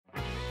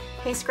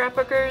Hey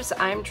scrapbookers,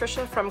 I'm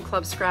Trisha from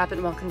Club Scrap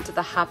and welcome to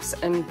the Hops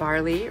and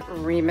Barley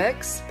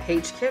Remix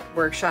Page Kit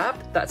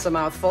Workshop. That's a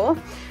mouthful.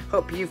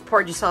 Hope you've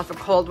poured yourself a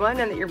cold one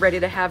and that you're ready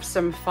to have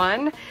some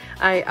fun.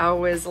 I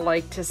always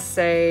like to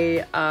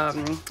say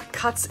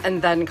cuts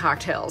and then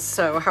cocktails.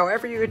 So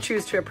however you would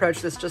choose to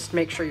approach this, just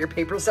make sure your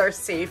papers are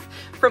safe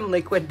from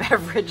liquid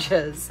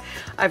beverages.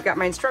 I've got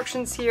my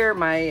instructions here,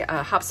 my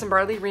Hops and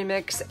Barley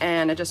Remix,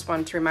 and I just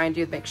wanted to remind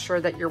you to make sure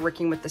that you're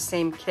working with the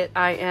same kit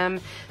I am.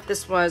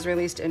 This was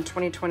released in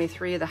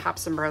 2023, the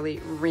Hops and Barley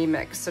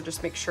Remix. So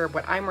just make sure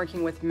what I'm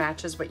working with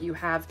matches what you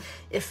have.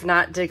 If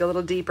not, dig a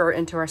little deeper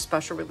into our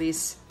special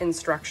release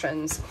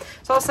instructions.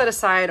 So I'll set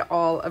aside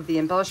all of the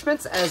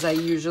embellishments as I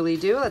usually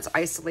do. Let's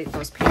isolate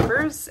those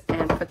papers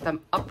and put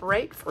them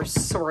upright for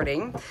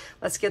sorting.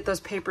 Let's get those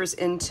papers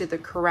into the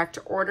correct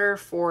order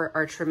for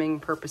our trimming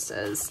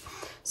purposes.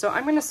 So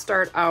I'm going to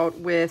start out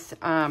with,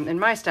 in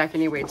my stack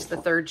anyway, it's the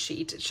third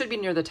sheet. It should be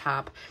near the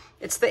top.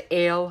 It's the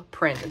ale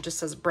print. It just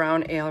says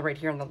brown ale right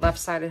here on the left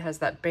side. It has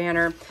that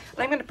banner. And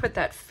I'm going to put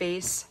that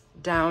face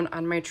down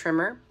on my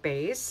trimmer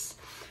base,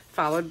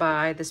 followed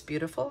by this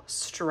beautiful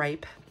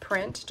stripe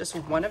print, just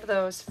one of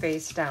those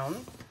face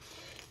down.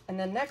 And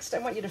then next I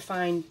want you to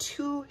find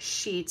 2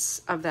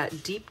 sheets of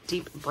that deep,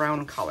 deep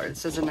brown color.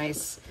 This is a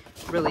nice,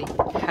 really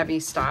heavy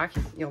stock.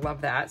 You'll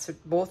love that. So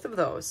both of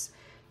those,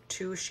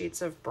 2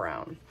 sheets of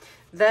brown.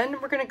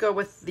 Then we're going to go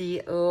with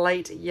the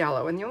light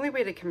yellow. And the only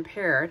way to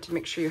compare, to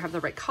make sure you have the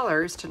right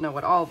colors, to know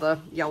what all the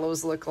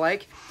yellows look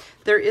like,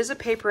 there is a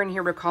paper in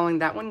here, we're calling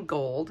that one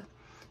gold.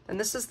 And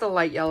this is the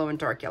light yellow and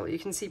dark yellow. You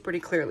can see pretty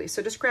clearly.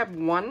 So just grab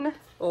one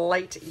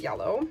light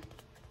yellow.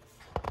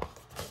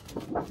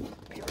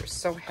 Paper's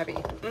so heavy.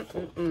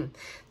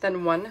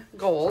 Then one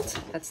gold,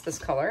 that's this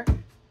color.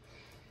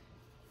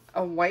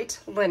 A white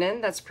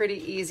linen, that's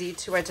pretty easy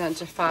to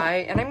identify.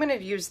 And I'm going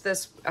to use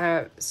this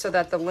so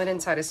that the linen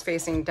side is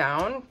facing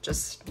down,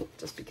 just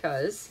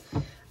because.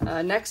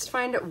 Next,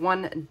 find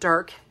one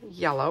dark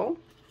yellow.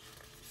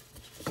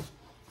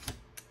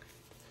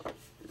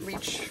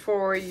 Reach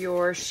for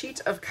your sheet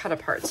of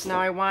Cutaparts. Now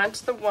I want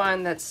the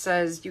one that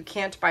says you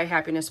can't buy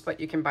happiness, but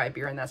you can buy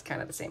beer, and that's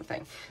kind of the same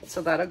thing.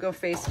 So that'll go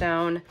face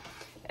down.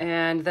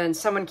 And then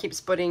someone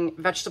keeps putting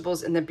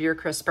vegetables in the beer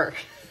crisper.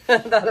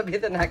 That'll be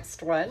the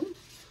next one.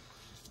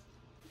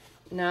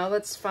 Now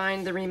let's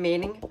find the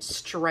remaining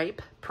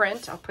stripe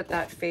print. I'll put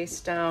that face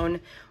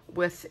down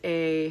with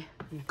a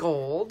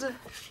gold.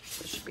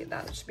 This should be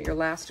that. It should be your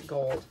last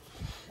gold.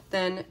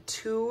 Then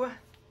 2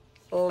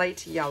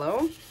 light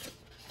yellow.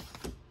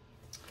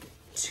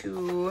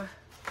 2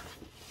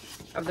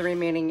 of the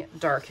remaining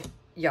dark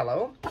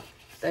yellow.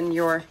 Then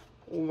your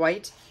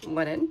white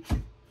linen.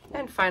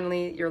 And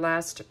finally, your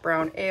last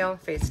brown ale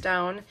face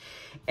down.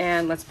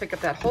 And let's pick up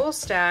that whole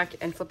stack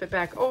and flip it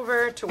back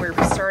over to where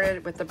we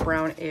started with the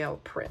brown ale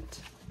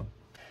print.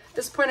 At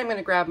this point, I'm going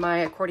to grab my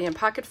accordion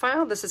pocket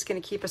file. This is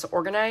going to keep us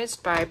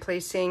organized by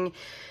placing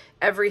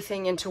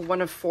everything into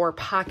one of 4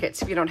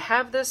 pockets. If you don't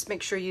have this,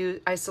 make sure you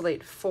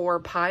isolate 4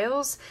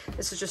 piles.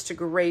 This is just a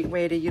great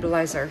way to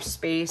utilize our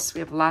space. We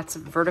have lots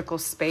of vertical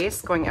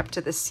space going up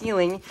to the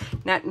ceiling,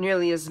 not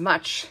nearly as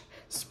much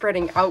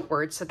spreading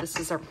outward. So this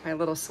is my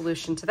little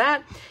solution to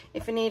that.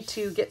 If you need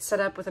to get set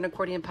up with an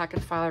accordion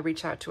pocket file,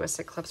 reach out to us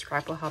at Club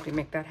Scrap. We'll help you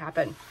make that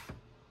happen.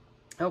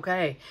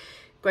 Okay,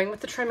 going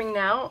with the trimming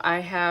now. I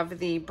have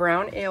the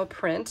brown ale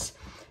print.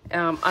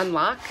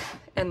 Unlock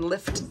and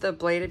lift the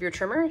blade of your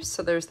trimmer.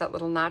 So there's that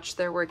little notch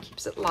there where it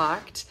keeps it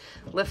locked.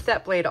 Lift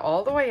that blade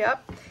all the way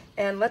up.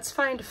 And let's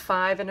find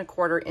 5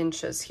 1/4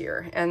 inches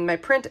here. And my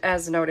print,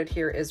 as noted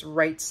here, is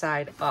right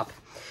side up.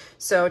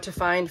 So to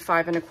find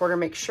 5 1/4,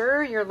 make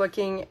sure you're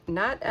looking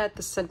not at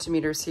the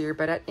centimeters here,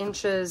 but at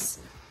inches.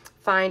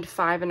 Find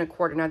 5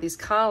 1/4. Now these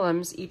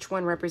columns, each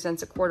one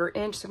represents a 1/4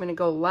 inch. So I'm going to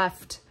go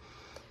left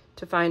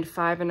to find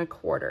 5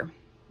 1/4.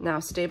 Now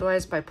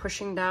stabilize by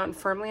pushing down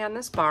firmly on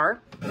this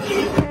bar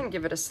and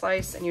give it a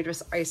slice, and you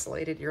just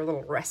isolated your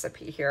little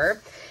recipe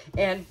here.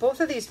 And both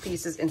of these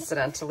pieces,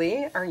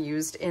 incidentally, are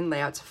used in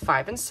layouts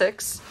 5 and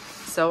 6.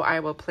 So I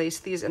will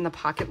place these in the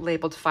pocket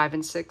labeled 5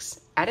 and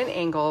 6 at an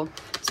angle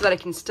so that I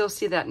can still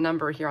see that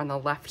number here on the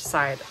left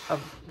side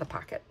of the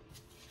pocket.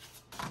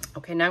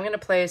 Okay, now I'm going to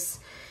place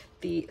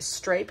the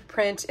stripe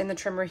print in the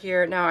trimmer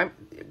here. Now,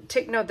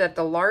 take note that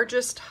the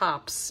largest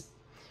hops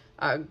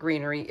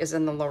greenery is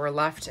in the lower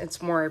left.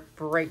 It's more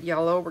bright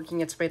yellow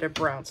working its way to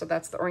brown. So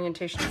that's the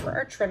orientation for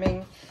our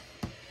trimming.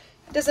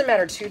 It doesn't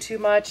matter too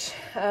much,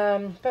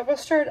 but we'll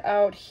start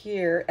out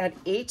here at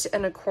 8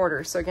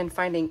 1/4. So again,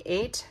 finding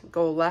 8,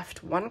 go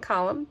left 1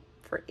 column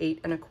for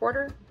 8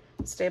 1/4,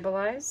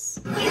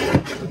 stabilize,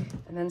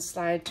 and then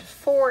slide to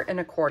 4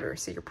 1/4.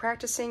 So you're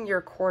practicing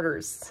your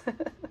quarters.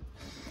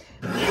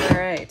 All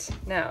right,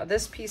 now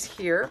this piece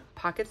here,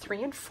 pocket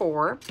 3 and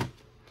 4.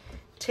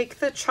 Take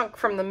the chunk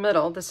from the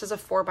middle. This is a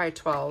 4 by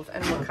 12,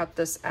 and we'll cut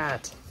this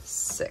at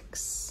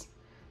 6.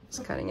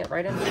 Just cutting it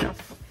right in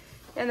half.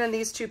 And then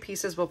these 2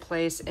 pieces we'll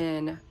place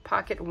in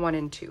pocket 1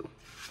 and 2.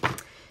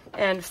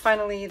 And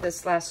finally,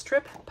 this last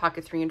strip,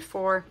 pocket 3 and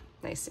 4,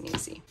 nice and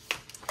easy.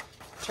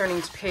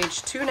 Turning to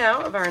page 2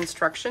 now of our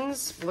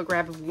instructions, we'll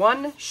grab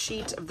one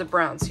sheet of the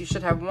brown. So you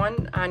should have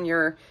one on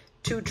your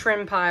 2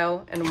 trim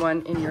pile and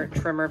one in your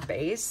trimmer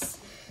base.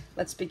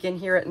 Let's begin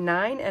here at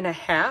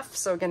 9.5.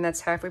 So again,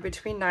 that's halfway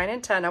between 9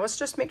 and 10. Now let's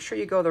just make sure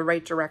you go the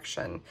right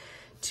direction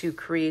to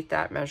create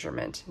that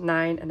measurement.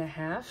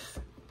 9.5,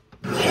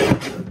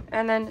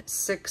 and then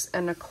 6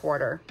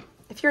 1/4.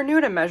 If you're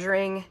new to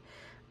measuring,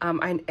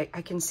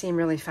 I can seem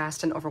really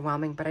fast and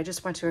overwhelming, but I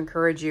just want to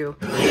encourage you,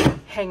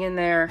 hang in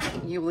there.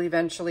 You will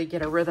eventually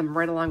get a rhythm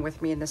right along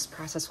with me, and this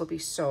process will be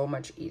so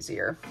much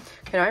easier.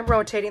 Okay, now I'm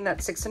rotating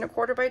that 6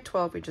 1/4 by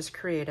 12 we just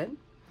created,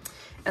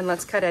 and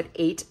let's cut at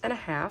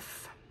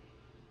 8.5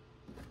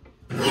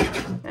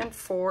 and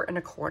 4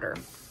 1/4.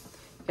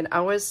 You can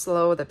always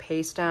slow the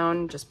pace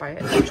down just by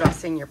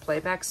adjusting your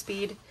playback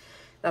speed.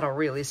 That'll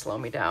really slow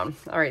me down.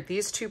 All right,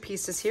 these 2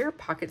 pieces here,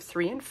 pocket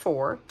 3 and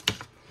 4.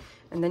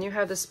 And then you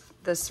have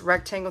this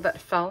rectangle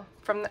that fell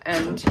from the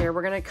end here.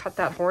 We're gonna cut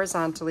that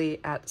horizontally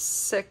at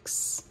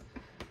 6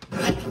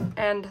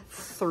 and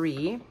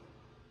 3.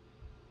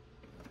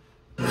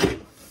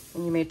 And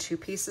you made 2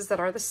 pieces that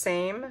are the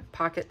same,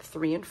 pocket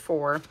 3 and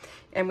 4.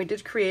 And we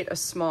did create a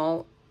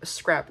small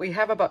scrap. We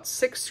have about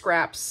 6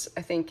 scraps,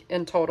 I think,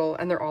 in total,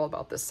 and they're all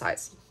about this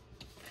size.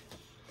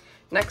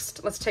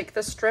 Next, let's take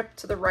the strip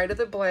to the right of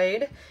the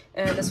blade,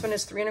 and this one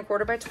is 3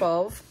 1/4 by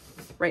 12.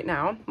 Right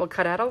now, we'll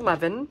cut at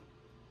 11,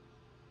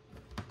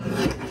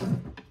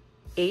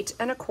 8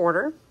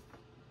 1/4,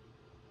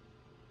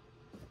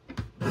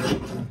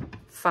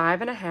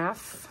 5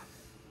 1/2.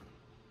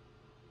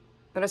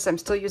 Notice I'm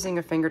still using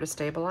a finger to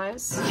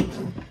stabilize,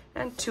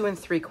 and 2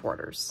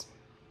 3/4.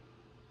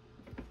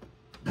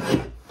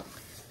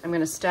 I'm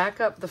going to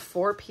stack up the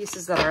 4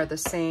 pieces that are the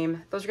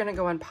same. Those are going to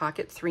go in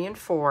pocket 3 and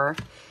 4.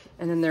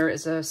 And then there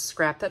is a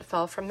scrap that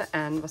fell from the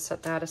end. We'll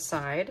set that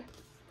aside.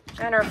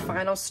 And our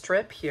final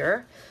strip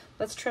here.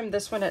 Let's trim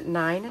this one at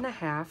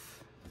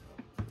 9.5,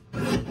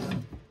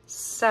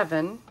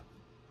 7,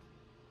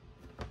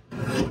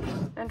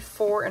 and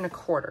 4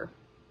 1/4.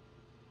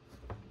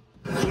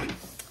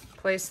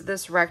 Place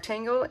this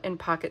rectangle in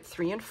pocket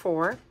 3 and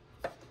 4.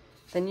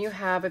 Then you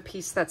have a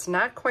piece that's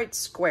not quite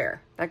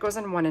square. That goes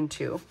in 1 and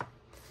 2.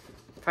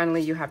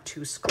 Finally, you have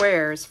 2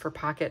 squares for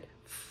pocket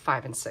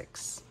 5 and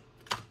 6.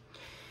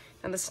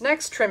 And this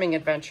next trimming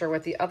adventure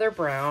with the other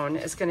brown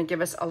is going to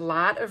give us a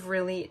lot of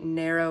really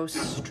narrow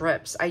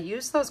strips. I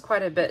use those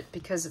quite a bit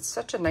because it's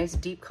such a nice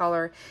deep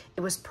color.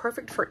 It was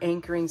perfect for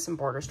anchoring some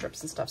border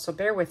strips and stuff. So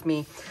bear with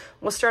me.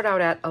 We'll start out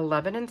at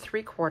 11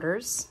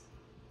 3/4.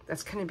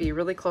 That's going to be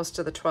really close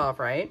to the 12,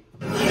 right?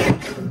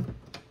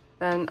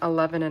 Then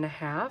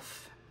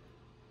 11.5.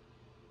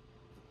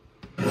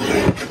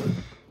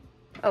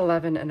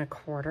 11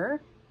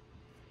 1/4.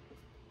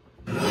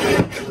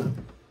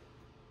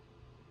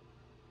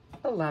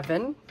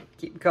 11,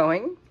 keep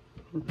going.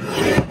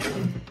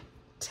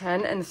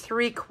 10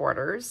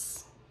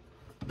 3/4.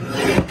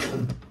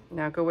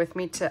 Now go with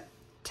me to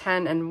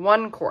 10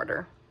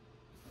 1/4.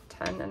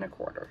 10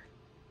 1/4.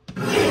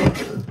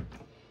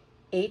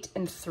 8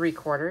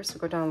 3/4. So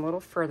go down a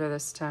little further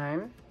this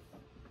time.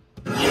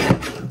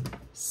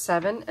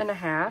 7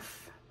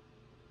 1/2.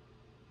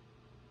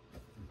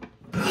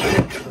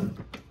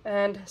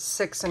 And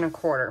 6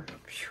 1/4.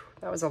 Whew,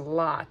 that was a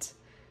lot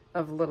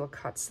of little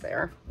cuts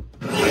there.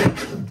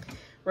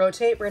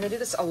 Rotate. We're going to do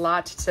this a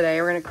lot today.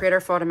 We're going to create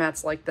our photo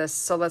mats like this.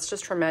 So let's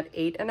just trim at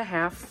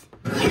 8.5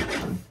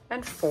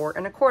 and 4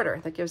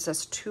 1/4. That gives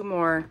us 2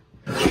 more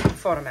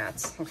photo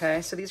mats.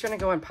 Okay, so these are going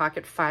to go in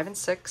pocket 5 and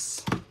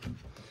 6.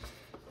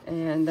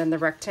 And then the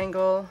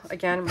rectangle,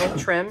 again, we'll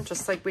trim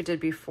just like we did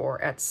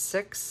before at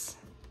 6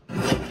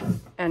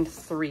 and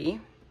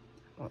 3.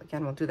 Well,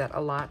 again, we'll do that a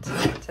lot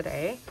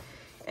today.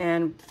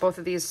 And both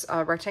of these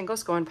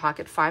rectangles go in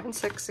pocket 5 and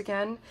 6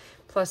 again.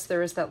 Plus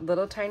there is that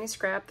little tiny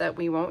scrap that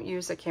we won't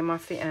use that came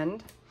off the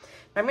end.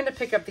 I'm going to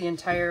pick up the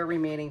entire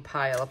remaining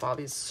pile of all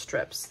these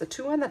strips. The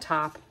 2 on the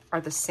top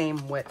are the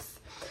same width.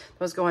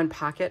 Those go in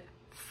pocket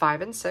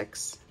 5 and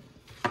 6.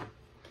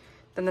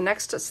 Then the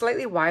next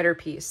slightly wider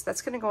piece,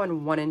 that's going to go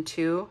in 1 and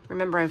 2.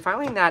 Remember, I'm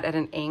filing that at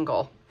an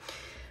angle.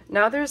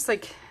 Now there's a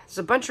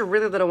bunch of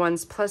really little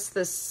ones plus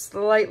this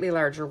slightly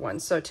larger one.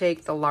 So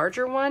take the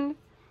larger one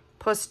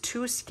plus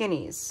 2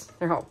 skinnies.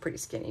 They're all pretty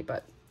skinny,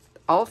 but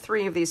all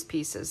 3 of these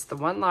pieces, the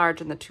 1 large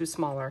and the 2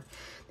 smaller,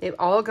 they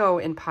all go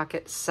in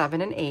pocket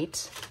 7 and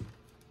 8.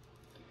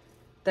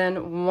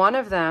 Then one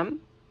of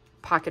them,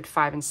 pocket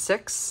 5 and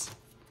 6,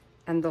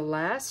 and the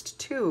last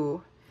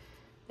 2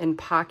 in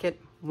pocket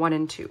 1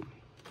 and 2.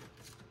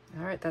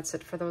 All right, that's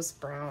it for those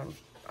brown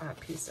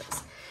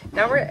pieces.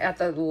 Now we're at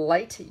the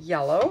light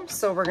yellow,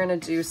 so we're gonna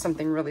do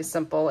something really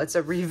simple. It's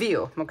a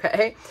review,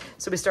 okay?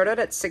 So we start out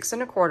at 6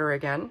 1/4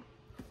 again.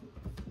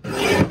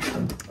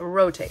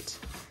 Rotate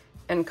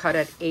and cut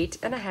at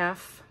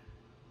 8.5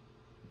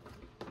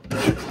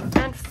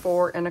 and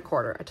 4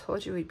 1/4. I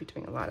told you we'd be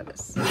doing a lot of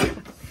this.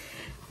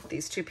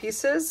 These 2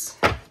 pieces,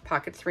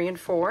 pocket 3 and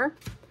 4.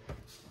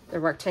 The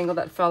rectangle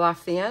that fell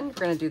off the end,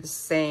 we're going to do the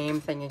same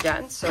thing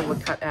again. So we'll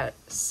cut at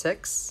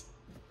 6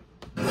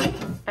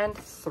 and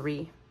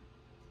 3.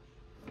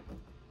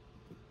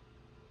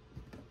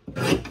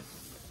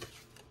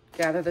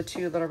 gather the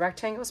two little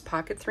rectangles,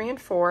 pocket 3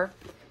 and 4.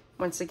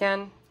 Once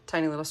again,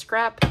 tiny little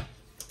scrap.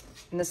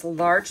 And this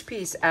large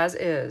piece, as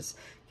is,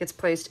 gets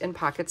placed in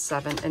pockets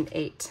 7 and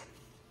 8.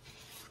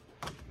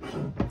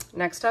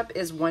 Next up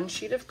is 1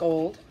 sheet of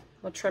gold.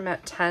 We'll trim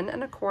at 10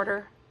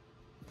 1/4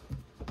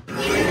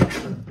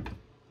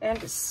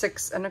 and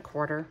 6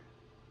 1/4.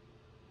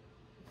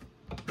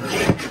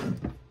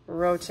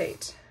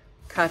 Rotate.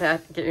 Cut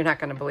at, you're not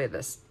going to believe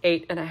this,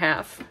 8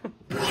 1/2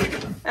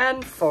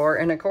 and 4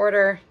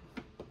 1/4.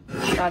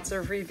 Lots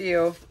of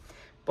review.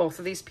 Both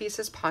of these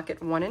pieces,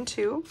 pocket 1 and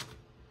 2.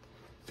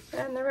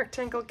 And the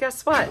rectangle,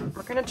 guess what?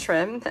 We're going to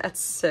trim at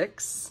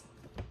 6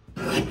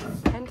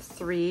 and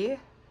 3.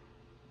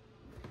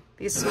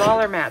 These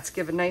smaller mats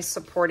give a nice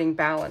supporting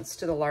balance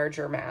to the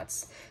larger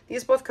mats.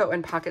 These both go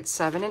in pocket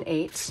 7 and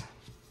 8.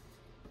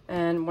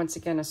 And once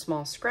again, a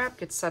small scrap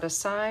gets set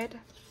aside.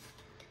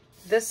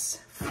 This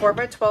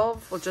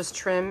 4x12 will just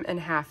trim in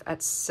half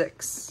at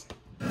 6.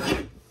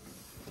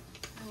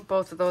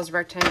 Both of those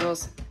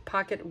rectangles,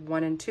 pocket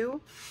 1 and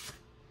 2.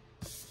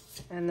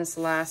 And this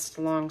last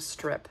long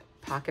strip,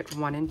 pocket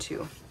 1 and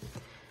 2.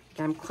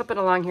 Again, I'm clipping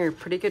along here at a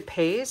pretty good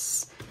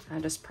pace.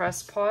 Just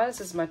press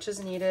pause as much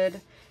as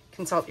needed.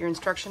 Consult your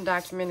instruction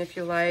document if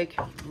you like.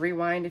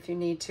 Rewind if you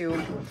need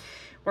to.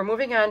 We're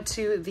moving on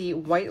to the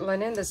white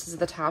linen. This is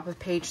the top of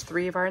page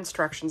 3 of our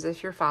instructions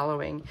if you're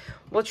following.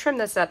 We'll trim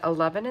this at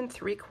 11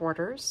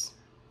 3/4.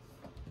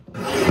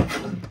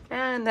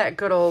 And that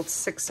good old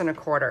 6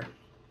 1/4.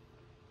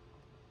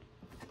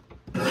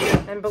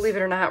 And believe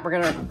it or not, we're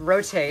going to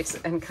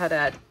rotate and cut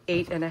at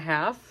 8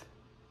 1/2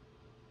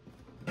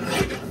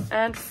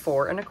 and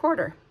 4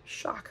 1/4.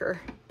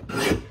 Shocker.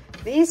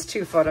 These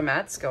two photo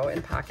mats go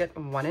in pocket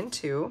 1 and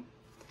 2.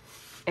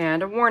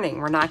 And a warning,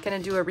 we're not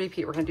going to do a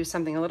repeat. We're going to do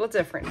something a little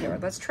different here.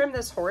 Let's trim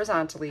this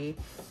horizontally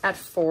at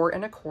 4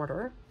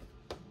 1/4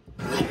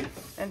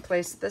 and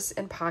place this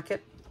in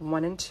pocket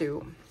 1 and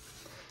 2.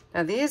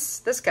 Now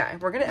this guy,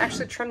 we're going to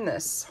actually trim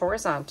this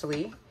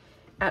horizontally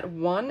at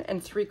 1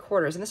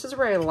 3/4. And this is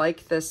where I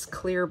like this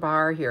clear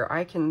bar here.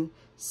 I can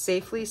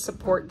safely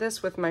support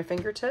this with my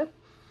fingertip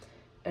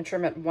and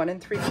trim at 1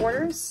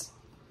 3/4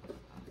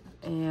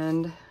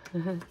 and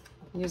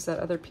use that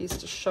other piece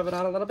to shove it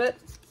out a little bit.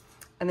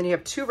 And then you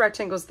have two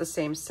rectangles the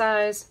same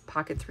size,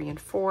 pocket 3 and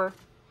 4.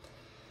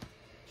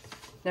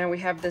 Now we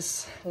have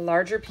this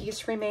larger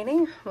piece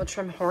remaining. We'll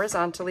trim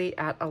horizontally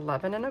at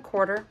 11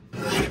 1/4,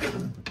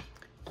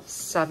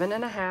 7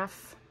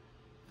 1/2,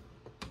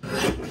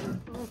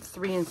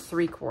 3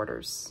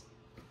 3/4.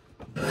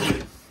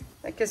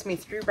 That gives me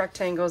 3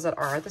 rectangles that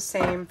are the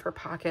same for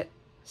pocket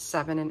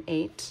 7 and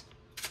 8.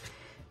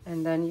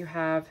 And then you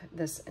have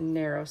this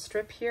narrow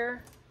strip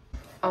here,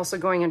 also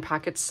going in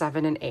pockets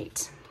 7 and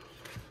 8.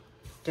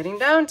 Getting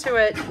down to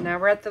it. Now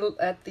we're at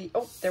the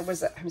oh, there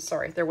was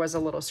a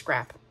little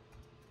scrap.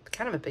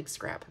 Kind of a big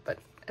scrap, but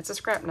it's a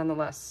scrap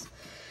nonetheless.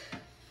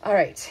 All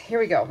right, here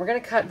we go. We're going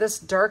to cut this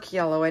dark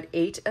yellow at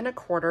 8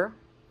 1/4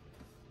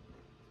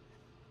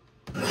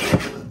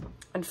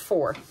 and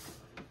 4.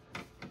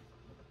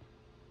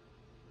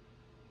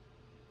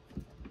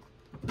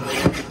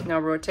 Now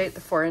rotate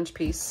the 4-inch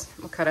piece.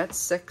 We'll cut at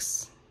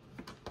 6.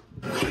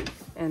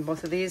 And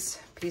both of these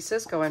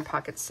pieces go in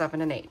pockets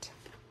 7 and 8.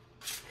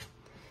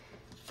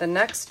 The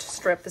next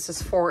strip, this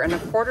is 4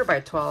 1/4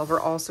 by 12.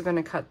 We're also going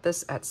to cut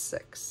this at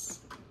 6.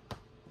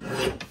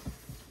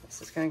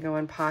 This is going to go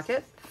in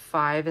pocket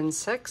 5 and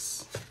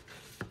 6.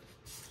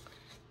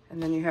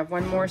 And then you have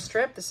one more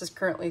strip. This is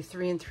currently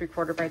 3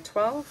 3/4 by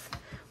 12.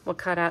 We'll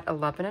cut at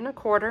 11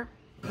 1/4,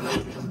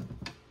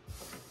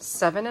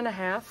 7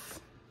 1/2,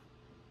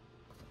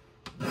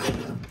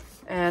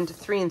 and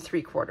 3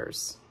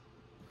 3/4.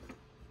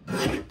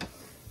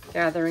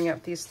 Gathering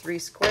up these 3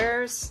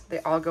 squares, they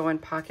all go in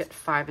pocket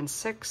 5 and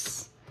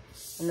 6,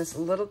 and this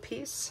little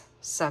piece,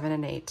 7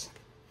 and 8.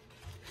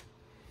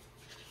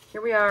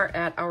 Here we are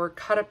at our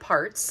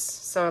Cutaparts.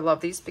 So I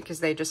love these because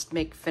they just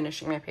make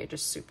finishing my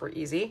pages super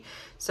easy.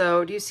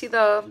 So do you see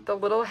the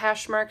little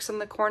hash marks in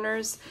the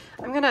corners?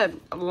 I'm gonna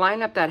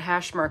line up that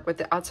hash mark with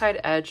the outside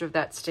edge of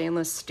that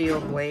stainless steel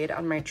blade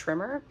on my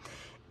trimmer,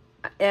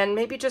 and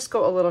maybe just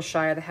go a little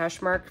shy of the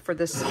hash mark for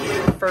this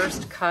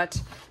first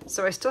cut.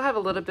 So I still have a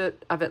little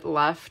bit of it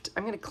left.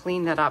 I'm going to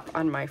clean that up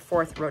on my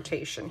 4th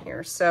rotation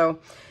here. So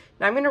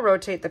now I'm going to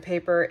rotate the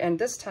paper, and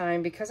this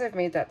time, because I've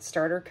made that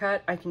starter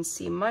cut, I can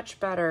see much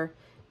better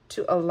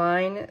to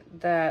align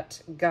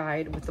that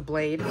guide with the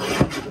blade.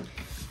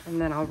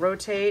 And then I'll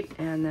rotate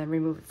and then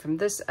remove it from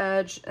this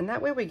edge, and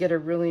that way we get a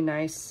really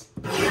nice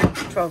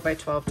 12 by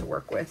 12 to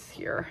work with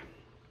here.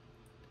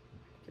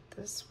 Get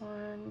this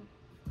one.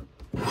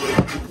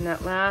 And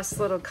that last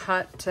little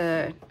cut,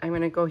 I'm going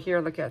to go here,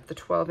 look at the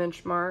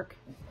 12-inch mark,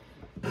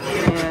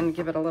 and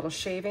give it a little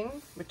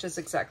shaving, which is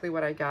exactly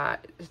what I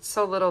got. It's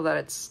so little that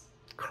it's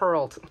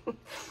curled.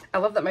 I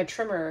love that my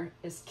trimmer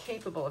is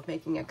capable of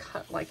making a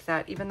cut like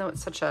that, even though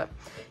it's such a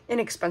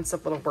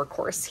inexpensive little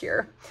workhorse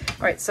here.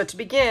 All right, so to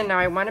begin, now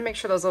I want to make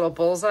sure those little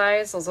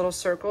bullseyes, those little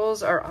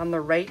circles, are on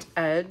the right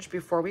edge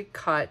before we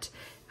cut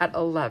at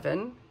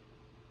 11.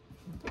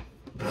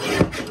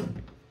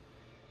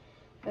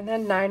 And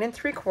then 9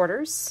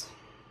 3/4,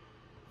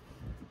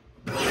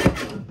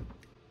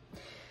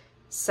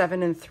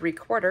 7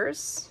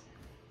 3/4,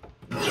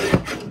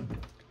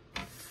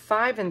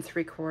 5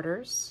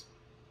 3/4,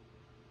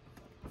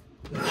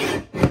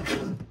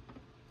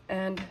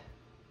 and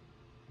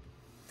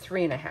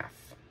 3 1/2.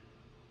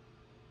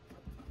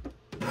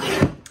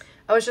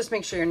 Always just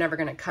make sure you're never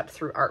going to cut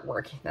through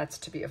artwork. That's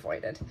to be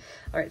avoided.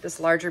 All right, this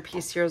larger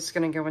piece here is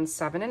going to go in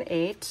 7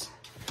 8.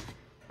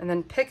 And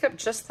then pick up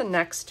just the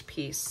next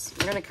piece.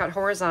 You're going to cut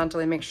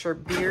horizontally. Make sure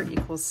beer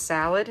equals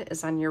salad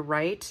is on your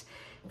right.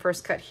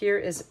 First cut here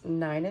is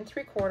 9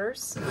 3/4,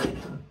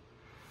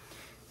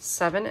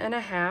 7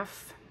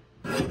 1/2,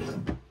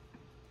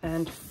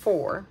 and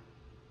 4.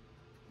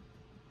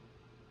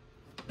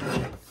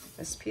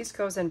 This piece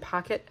goes in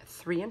pocket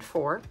 3 and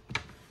 4.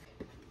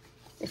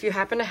 If you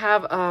happen to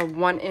have a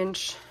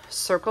 1-inch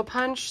circle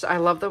punch, I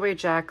love the way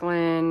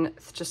Jacqueline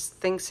just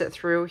thinks it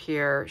through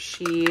here.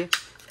 She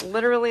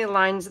literally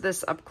lines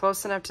this up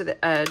close enough to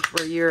the edge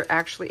where you're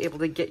actually able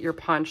to get your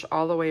punch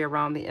all the way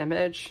around the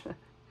image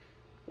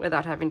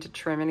without having to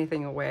trim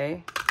anything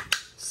away.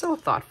 So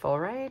thoughtful,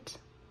 right?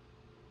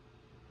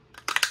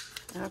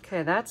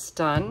 Okay, that's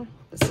done.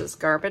 This is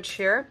garbage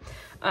here.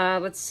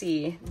 Let's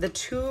see, the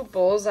 2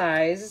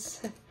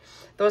 bullseyes,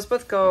 those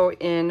both go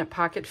in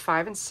pocket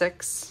 5 and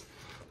 6.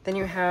 Then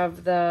you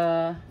have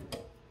the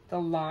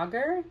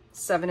lager,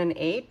 7 and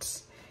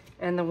 8,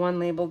 and the one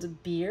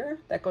labeled beer,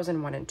 that goes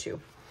in 1 and 2.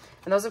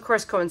 And those, of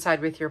course, coincide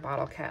with your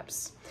bottle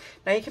caps.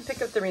 Now you can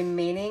pick up the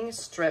remaining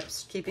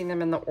strips, keeping them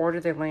in the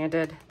order they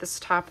landed. This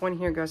top one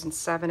here goes in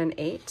 7 and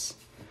 8.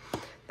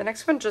 The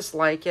next one, just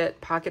like it,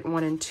 pocket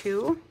 1 and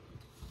 2.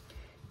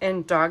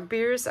 And dog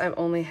beers, I've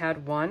only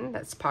had 1.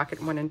 That's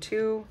pocket 1 and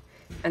 2.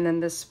 And then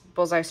this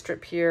bullseye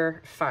strip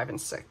here, 5 and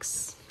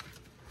 6.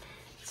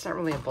 It's not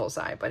really a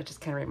bullseye, but it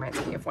just kind of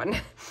reminds me of one.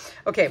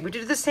 Okay, we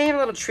do the same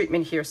little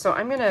treatment here. So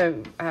I'm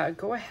gonna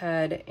go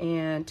ahead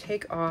and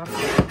take off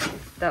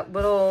that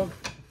little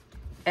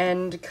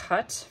end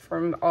cut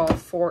from all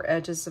 4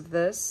 edges of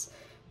this,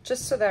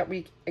 just so that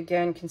we,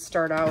 again, can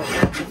start out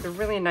with a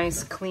really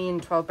nice, clean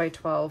 12 by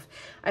 12.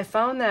 I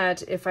found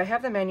that if I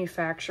have the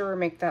manufacturer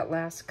make that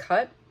last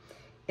cut,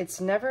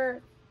 it's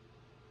never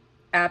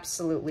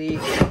absolutely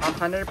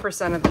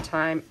 100% of the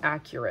time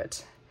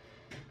accurate.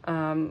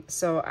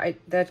 So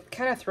that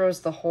kind of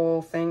throws the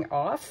whole thing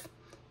off.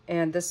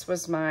 And this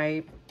was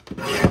my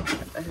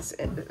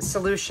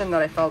solution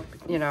that I felt,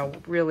 you know,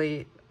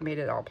 really made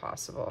it all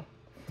possible.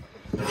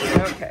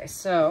 Okay,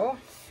 so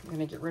I'm going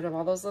to get rid of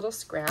all those little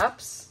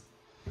scraps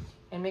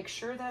and make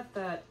sure that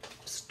the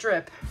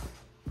strip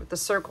with the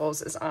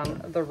circles is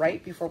on the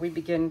right before we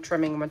begin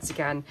trimming once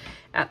again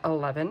at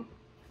 11,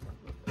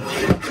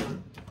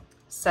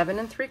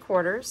 7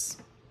 3/4,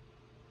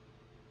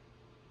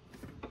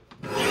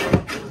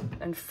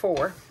 and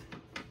 4.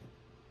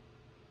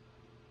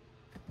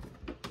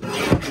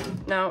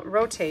 Now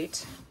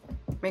rotate.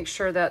 Make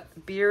sure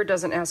that beer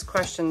doesn't ask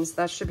questions.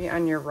 That should be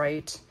on your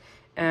right.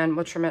 And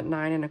we'll trim at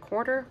 9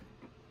 1/4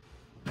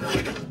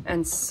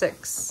 and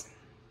 6.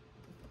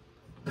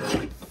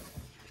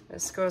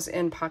 This goes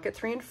in pocket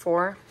 3 and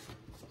 4,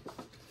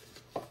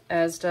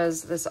 as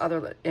does this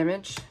other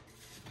image.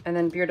 And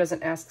then beer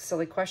doesn't ask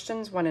silly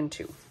questions, 1 and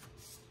 2.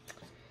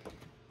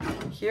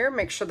 Here,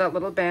 make sure that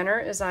little banner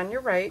is on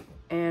your right,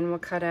 and we'll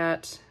cut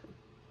at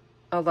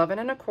 11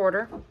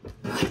 1/4,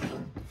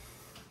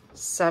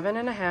 7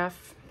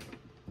 1/2,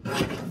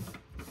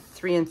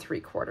 3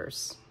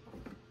 3/4.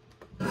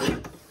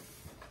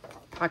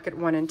 Pocket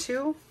 1 and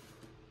 2,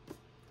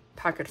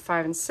 pocket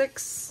 5 and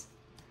 6,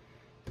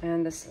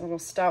 and this little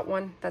stout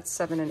one, that's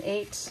 7 and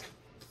 8,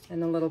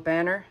 and the little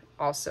banner,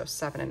 also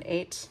 7 and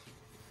 8.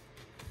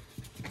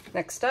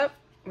 Next up,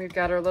 we've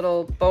got our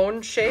little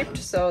bone shaped,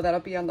 so that'll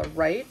be on the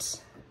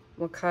right.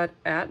 We'll cut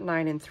at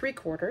 9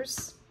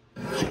 3/4,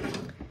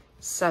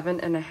 7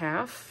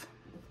 1/2,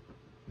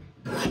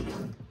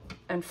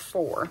 and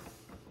 4.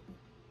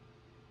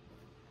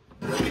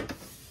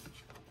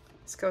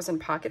 This goes in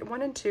pocket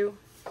 1 and 2.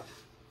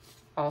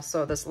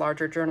 Also, this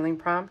larger journaling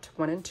prompt,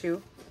 1 and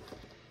 2.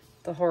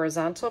 The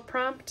horizontal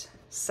prompt,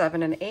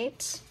 7 and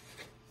 8.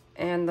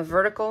 And the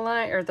vertical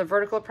line, or the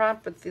vertical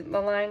prompt with the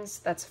lines,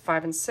 that's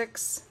 5 and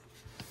 6.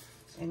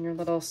 And your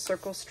little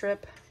circle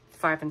strip,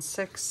 5 and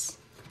 6.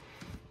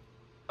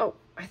 Oh,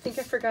 I think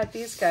I forgot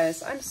these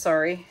guys. I'm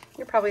sorry.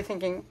 You're probably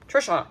thinking,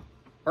 Trisha,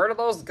 where do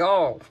those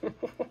go?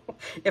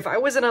 If I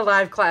was in a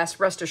live class,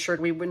 rest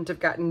assured we wouldn't have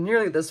gotten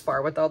nearly this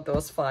far without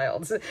those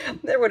files.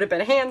 There would have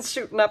been hands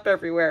shooting up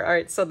everywhere. All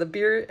right, so the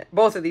beer,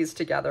 both of these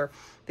together,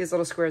 these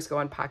little squares go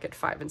in pocket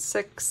 5 and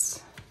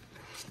 6.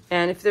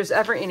 And if there's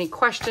ever any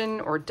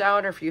question or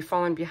doubt, or if you've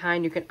fallen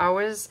behind, you can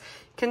always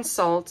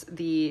consult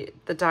the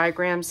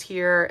diagrams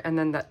here, and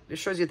then that it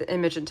shows you the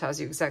image and tells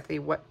you exactly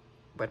what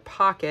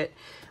pocket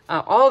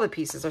all the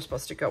pieces are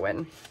supposed to go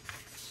in.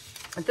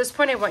 At this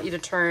point, I want you to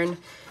turn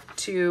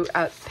to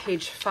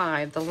page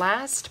 5, the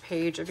last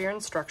page of your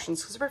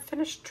instructions, because we're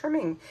finished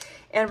trimming.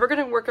 And we're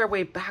going to work our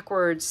way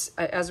backwards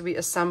as we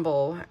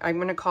assemble. I'm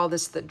going to call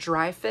this the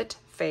dry fit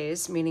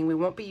phase, meaning we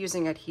won't be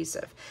using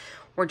adhesive.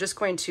 We're just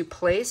going to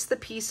place the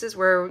pieces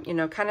where, you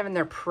know, kind of in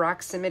their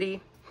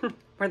proximity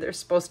where they're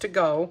supposed to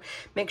go.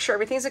 Make sure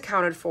everything's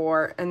accounted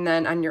for, and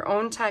then on your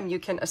own time, you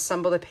can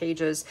assemble the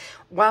pages.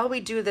 While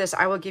we do this,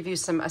 I will give you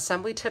some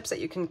assembly tips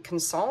that you can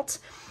consult.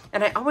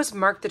 And I always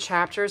mark the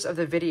chapters of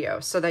the video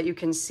so that you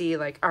can see,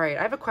 like, all right,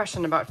 I have a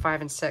question about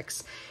 5 and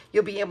 6.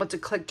 You'll be able to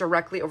click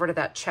directly over to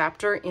that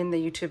chapter in the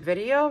YouTube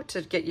video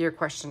to get your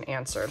question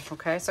answered,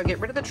 okay? So get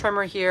rid of the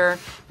trimmer here,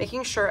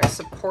 making sure I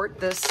support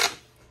this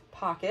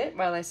pocket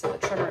while I set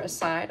the trimmer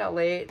aside. I'll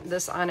lay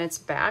this on its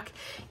back.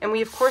 And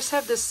we, of course,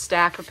 have this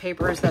stack of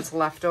papers that's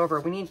left over.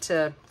 We need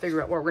to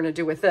figure out what we're going to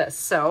do with this.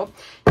 So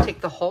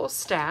take the whole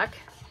stack,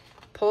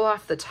 pull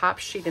off the top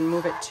sheet, and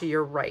move it to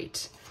your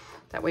right.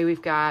 That way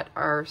we've got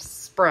our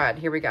spread.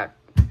 Here we got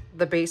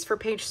the base for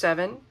page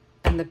 7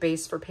 and the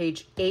base for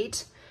page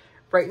 8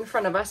 right in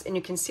front of us. And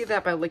you can see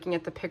that by looking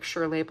at the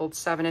picture labeled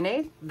 7 and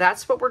 8.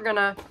 That's what we're going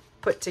to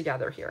put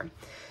together here.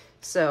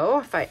 So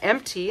if I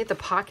empty the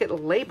pocket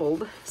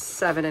labeled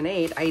 7 and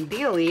 8,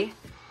 ideally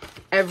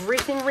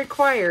everything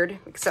required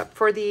except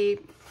for the,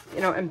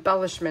 you know,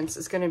 embellishments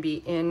is going to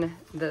be in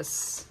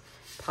this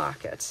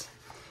pocket.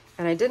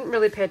 And I didn't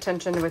really pay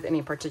attention with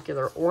any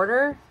particular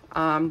order,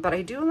 but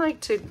I do like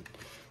to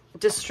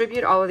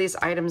distribute all of these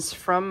items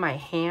from my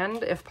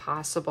hand if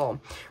possible,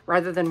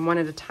 rather than one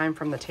at a time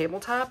from the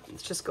tabletop.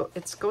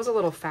 It goes a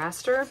little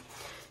faster.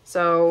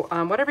 So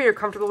whatever you're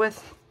comfortable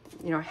with,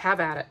 you know, have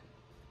at it.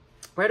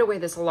 Right away,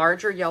 this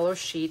larger yellow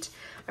sheet,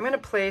 I'm going to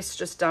place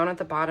just down at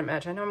the bottom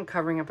edge. I know I'm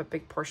covering up a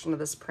big portion of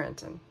this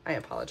print, and I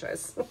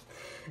apologize.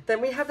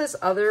 Then we have this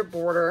other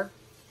border.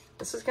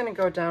 This is going to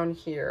go down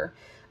here.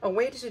 A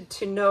way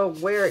to know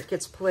where it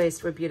gets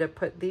placed would be to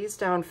put these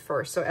down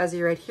first. So as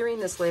you're adhering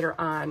this later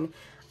on,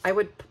 I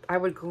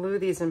would glue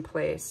these in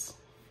place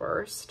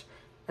first,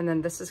 and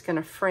then this is going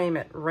to frame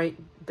it right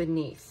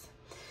beneath.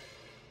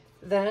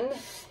 Then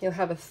you'll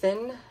have a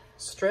thin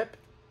strip.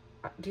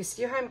 Do you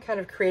see how I'm kind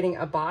of creating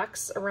a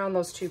box around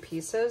those two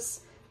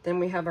pieces? Then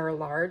we have our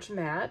large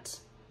mat,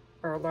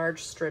 or a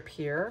large strip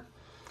here,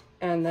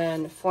 and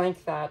then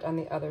flank that on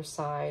the other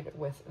side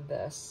with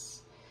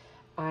this.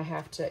 I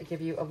have to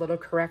give you a little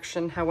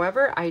correction.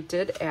 However, I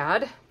did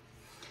add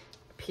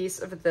a piece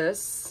of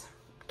this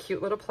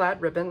cute little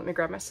plaid ribbon. Let me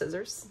grab my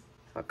scissors.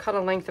 I'll cut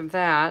a length of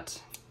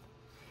that.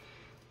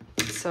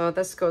 So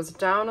this goes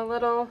down a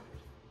little,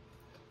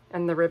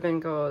 and the ribbon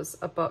goes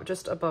above,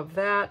 just above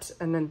that.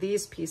 And then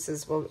these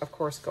pieces will, of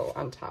course, go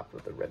on top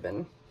of the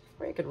ribbon,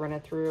 or you could run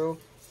it through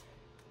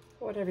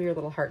whatever your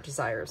little heart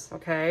desires,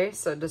 okay?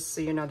 So just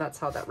so you know, that's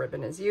how that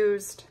ribbon is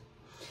used.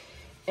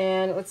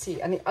 And let's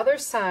see, on the other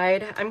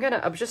side, I'm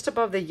gonna, just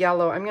above the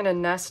yellow, I'm gonna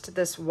nest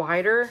this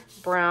wider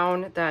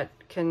brown that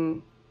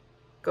can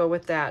go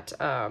with that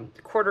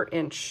 1/4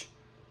 inch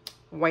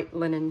white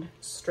linen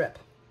strip.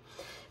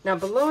 Now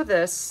below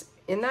this,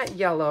 in that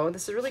yellow,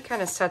 this really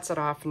kind of sets it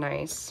off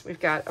nice. We've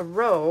got a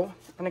row,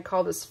 and I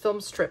call this film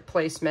strip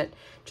placement,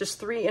 just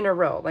 3 in a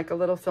row, like a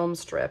little film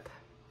strip.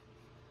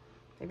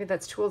 Maybe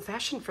that's too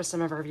old-fashioned for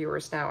some of our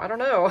viewers now, I don't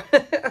know.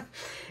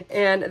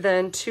 And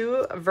then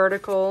 2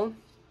 vertical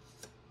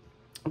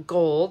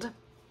gold.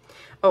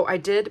 Oh, I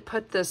did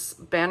put this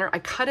banner, I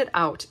cut it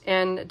out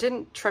and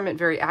didn't trim it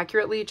very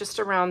accurately, just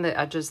around the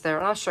edges there.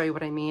 And I'll show you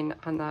what I mean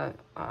on the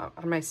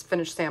on my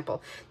finished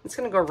sample. It's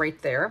gonna go right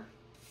there.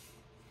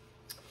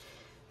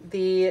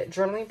 The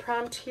journaling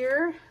prompt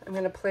here, I'm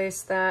gonna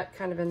place that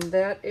kind of in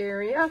that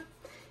area.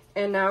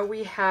 And now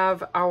we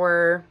have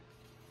our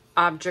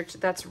object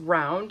that's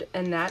round,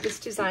 and that is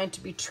designed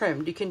to be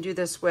trimmed. You can do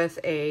this with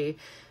a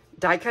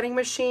die cutting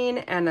machine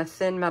and a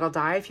thin metal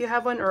die if you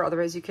have one, or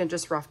otherwise you can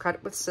just rough cut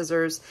it with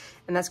scissors,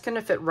 and that's going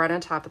to fit right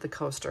on top of the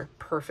coaster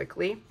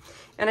perfectly.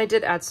 And I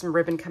did add some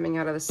ribbon coming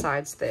out of the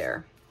sides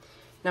there.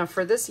 Now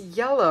for this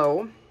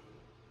yellow,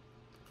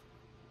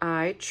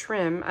 I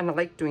trim, and I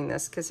like doing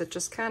this because it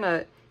just kind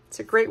of, it's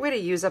a great way to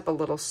use up a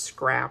little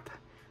scrap.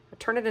 I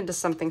turn it into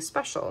something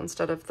special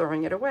instead of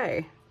throwing it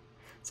away.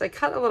 So I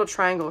cut a little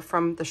triangle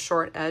from the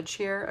short edge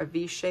here, a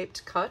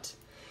V-shaped cut.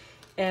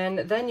 And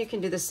then you can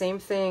do the same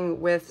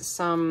thing with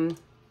some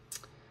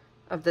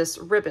of this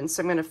ribbon.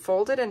 So I'm going to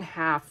fold it in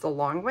half the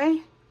long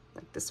way,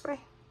 like this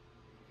way,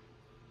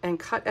 and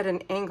cut at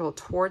an angle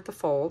toward the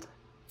fold.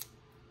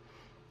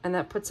 And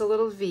that puts a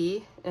little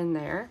V in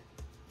there.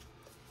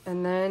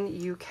 And then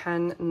you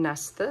can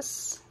nest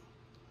this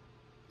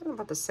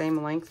about the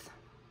same length.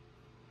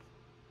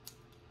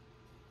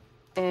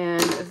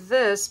 And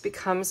this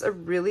becomes a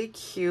really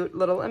cute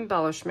little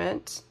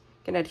embellishment.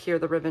 You can adhere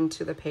the ribbon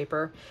to the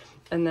paper,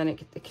 and then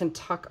it can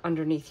tuck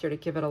underneath here to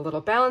give it a little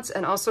balance,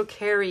 and also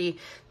carry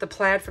the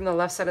plaid from the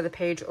left side of the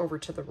page over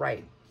to the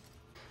right.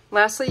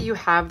 Lastly, you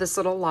have this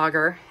little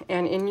logger,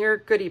 and in your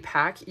goodie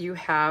pack, you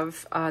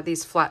have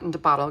these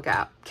flattened bottle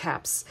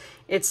caps.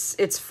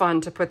 It's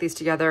fun to put these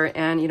together,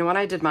 and you know, when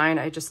I did mine,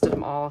 I just did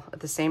them all at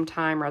the same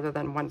time rather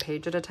than one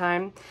page at a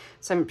time.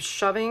 So I'm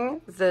shoving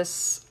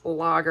this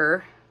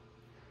logger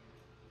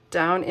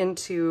down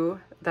into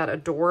that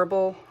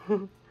adorable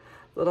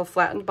little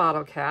flattened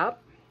bottle cap.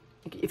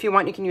 If you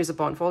want, you can use a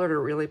bone folder to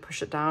really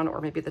push it down,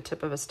 or maybe the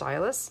tip of a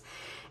stylus.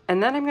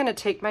 And then I'm going to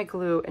take my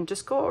glue and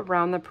just go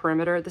around the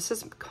perimeter. This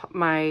is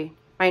my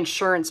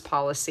insurance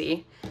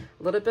policy.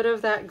 A little bit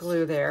of that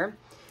glue there.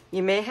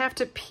 You may have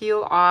to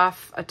peel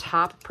off a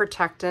top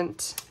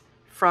protectant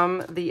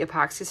from the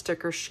epoxy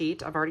sticker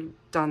sheet. I've already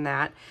done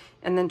that.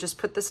 And then just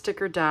put the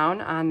sticker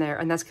down on there,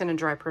 and that's going to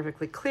dry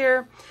perfectly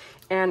clear.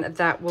 And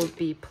that will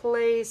be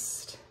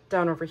placed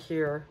down over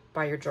here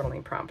by your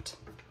journaling prompt.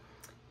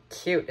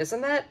 Cute,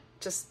 isn't that?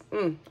 Just,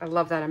 I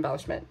love that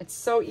embellishment. It's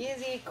so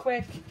easy,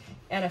 quick,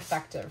 and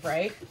effective,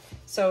 right?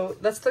 So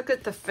let's look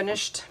at the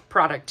finished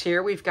product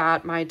here. We've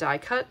got my die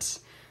cut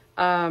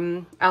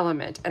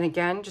element. And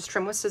again, just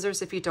trim with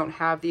scissors if you don't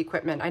have the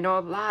equipment. I know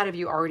a lot of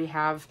you already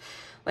have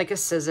like a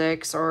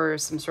Sizzix or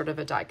some sort of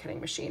a die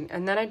cutting machine.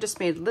 And then I just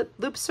made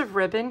loops of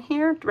ribbon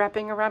here,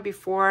 wrapping around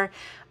before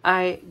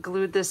I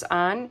glued this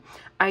on.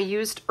 I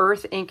used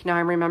earth ink, now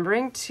I'm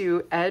remembering,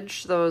 to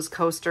edge those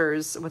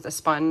coasters with a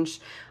sponge.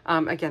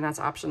 Again, that's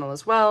optional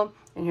as well.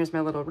 And here's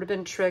my little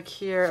ribbon trick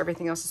here.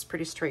 Everything else is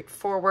pretty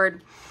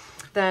straightforward.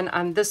 Then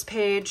on this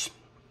page,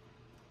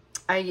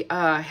 I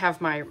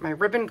have my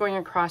ribbon going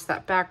across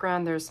that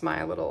background. There's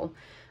my little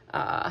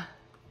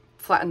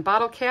flattened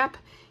bottle cap.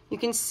 You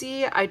can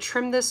see I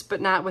trimmed this,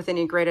 but not with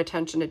any great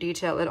attention to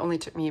detail. It only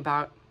took me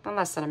about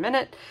less than a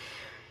minute.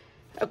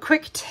 A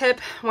quick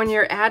tip, when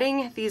you're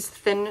adding these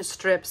thin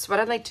strips, what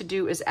I'd like to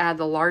do is add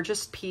the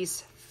largest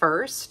piece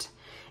first,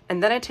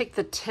 and then I take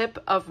the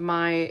tip of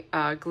my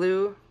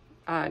glue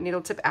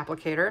needle tip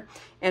applicator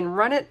and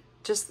run it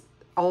just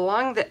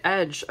along the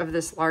edge of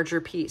this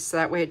larger piece. So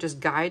that way it just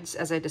guides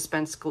as I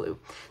dispense glue.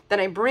 Then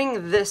I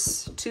bring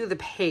this to the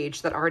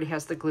page that already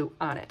has the glue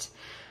on it.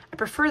 I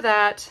prefer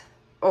that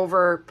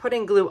over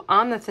putting glue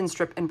on the thin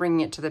strip and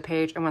bringing it to the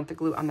page. I want the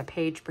glue on the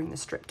page, bring the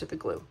strip to the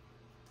glue.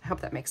 I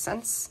hope that makes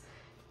sense.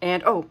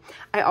 And oh,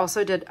 I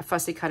also did a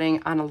fussy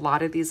cutting on a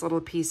lot of these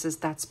little pieces.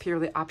 That's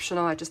purely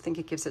optional. I just think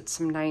it gives it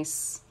some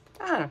nice,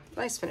 I don't know,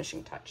 nice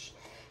finishing touch.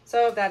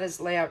 So that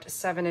is layout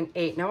 7 and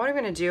 8. Now what I'm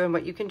going to do, and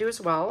what you can do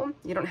as well,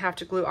 you don't have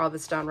to glue all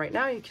this down right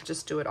now. You can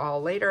just do it all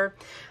later.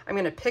 I'm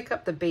going to pick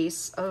up the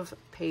base of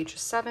page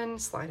 7,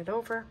 slide it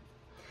over,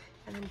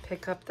 and then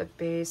pick up the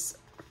base,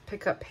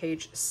 pick up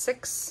page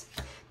 6.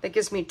 That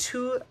gives me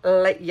 2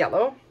 light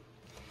yellow,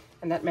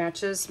 and that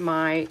matches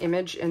my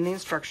image in the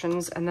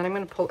instructions. And then I'm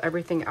going to pull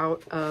everything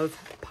out of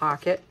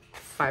pocket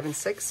 5 and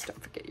 6.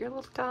 Don't forget your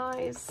little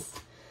dies.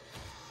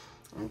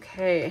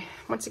 Okay,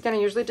 once again, I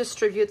usually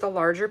distribute the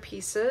larger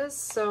pieces,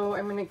 so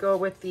I'm going to go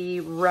with the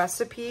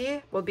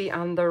recipe will be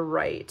on the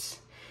right.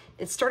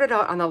 It started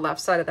out on the left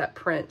side of that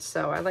print,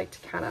 so I like to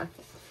kind of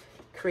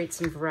create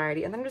some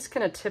variety. And then I'm just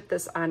going to tip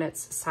this on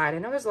its side. I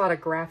know there's a lot of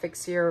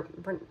graphics here.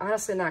 We're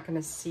honestly not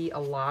going to see a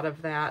lot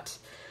of that.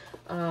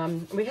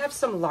 We have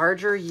some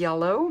larger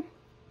yellow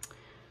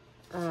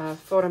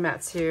photo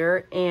mats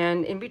here,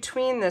 and in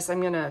between this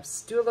I'm gonna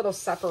do a little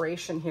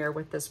separation here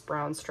with this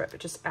brown strip.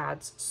 It just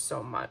adds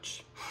so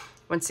much.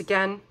 Once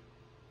again,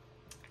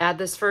 add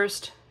this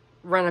first,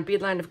 run a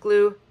bead line of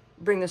glue,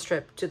 bring the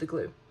strip to the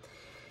glue.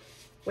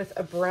 With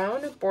a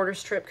brown border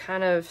strip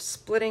kind of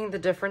splitting the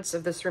difference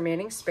of this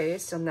remaining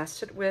space, you'll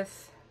nest it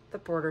with the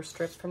border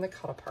strip from the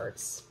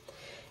Cutaparts.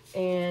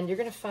 And you're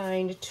gonna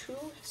find 2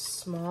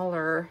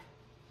 smaller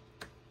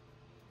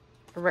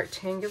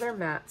rectangular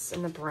mats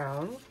in the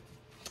brown.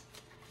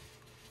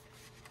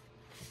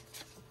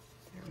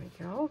 There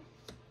we go.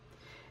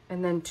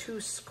 And then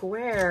 2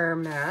 square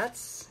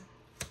mats.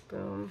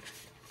 Boom.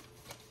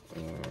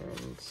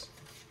 And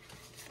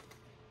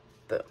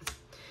boom.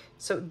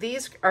 So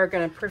these are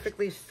going to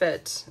perfectly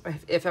fit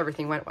if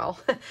everything went well.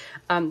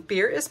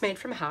 Beer is made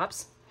from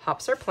hops.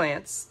 Hops are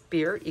plants.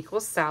 Beer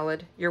equals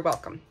salad. You're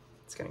welcome.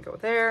 It's going to go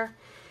there.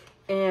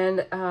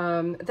 And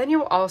then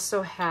you'll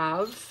also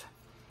have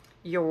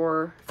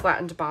your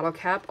flattened bottle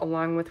cap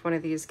along with one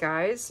of these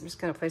guys. I'm just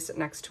going to place it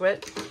next to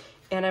it.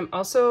 And I'm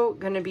also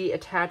going to be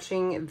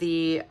attaching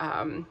the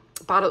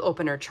bottle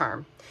opener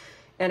charm.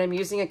 And I'm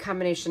using a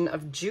combination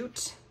of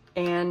jute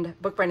and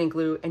bookbinding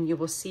glue, and you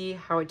will see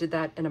how I did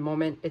that in a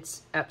moment.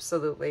 It's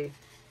absolutely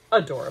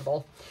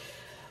adorable.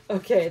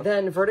 Okay,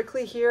 then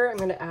vertically here, I'm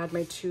going to add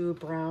my 2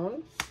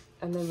 brown,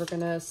 and then we're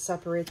going to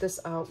separate this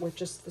out with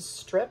just the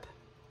strip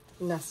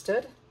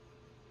nested.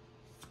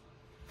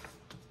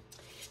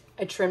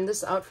 I trimmed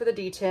this out for the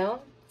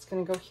detail. It's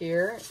going to go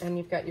here, and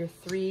you've got your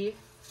 3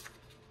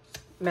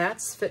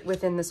 mats fit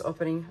within this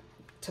opening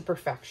to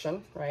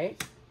perfection,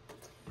 right?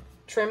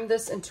 Trim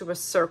this into a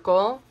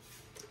circle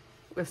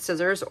with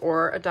scissors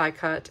or a die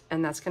cut,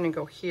 and that's going to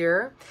go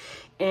here.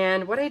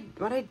 And what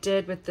I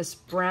did with this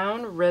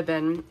brown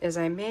ribbon is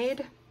I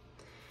made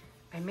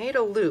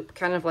a loop,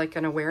 kind of like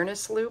an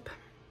awareness loop,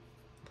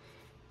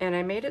 And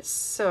I made it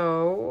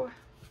so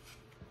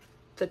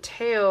the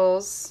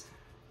tails,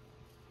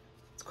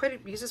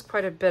 it uses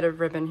quite a bit of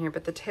ribbon here,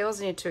 but the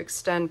tails need to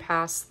extend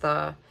past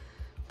the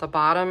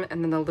bottom,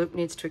 and then the loop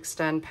needs to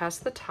extend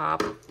past the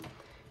top.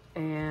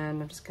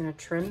 And I'm just gonna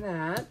trim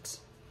that.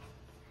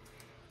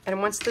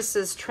 And once this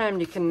is trimmed,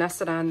 you can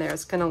nest it on there.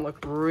 It's gonna look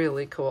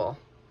really cool,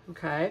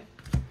 okay?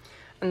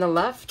 On the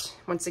left,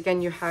 once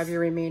again, you have your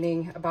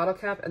remaining bottle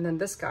cap and then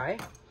this guy.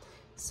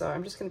 So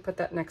I'm just gonna put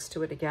that next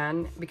to it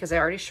again because I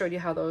already showed you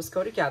how those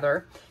go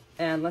together.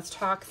 And let's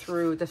talk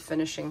through the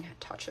finishing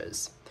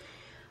touches.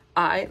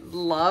 I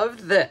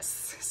loved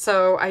this.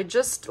 So I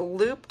just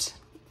looped,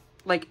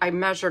 like I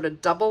measured a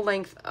double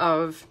length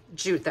of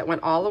jute that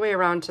went all the way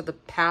around to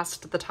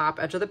past the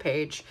top edge of the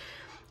page.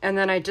 And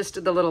then I just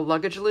did the little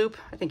luggage loop.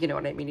 I think you know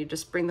what I mean. You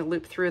just bring the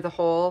loop through the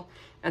hole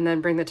and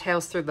then bring the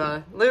tails through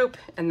the loop,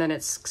 and then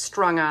it's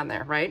strung on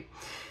there, right?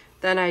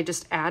 Then I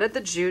just added the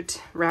jute,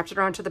 wrapped it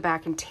around to the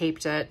back and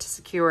taped it to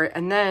secure it.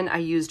 And then I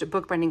used a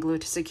bookbinding glue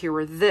to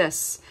secure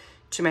this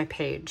to my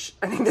page.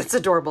 I think that's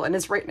adorable, and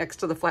it's right next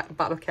to the flat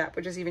bottle cap,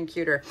 which is even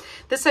cuter.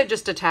 This I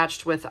just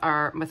attached with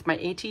my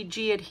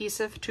ATG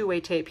adhesive, two-way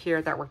tape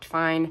here. That worked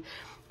fine.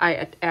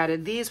 I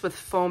added these with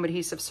foam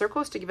adhesive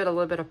circles to give it a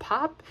little bit of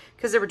pop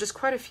because there were just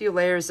quite a few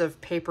layers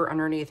of paper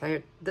underneath.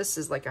 This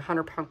is like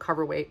 100-pound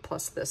cover weight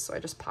plus this, so I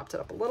just popped it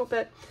up a little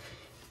bit.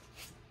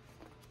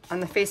 On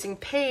the facing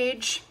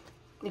page,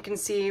 you can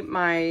see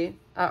my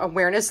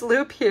awareness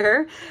loop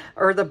here,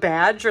 or the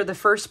badge, or the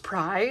first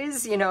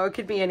prize, you know, it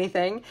could be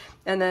anything.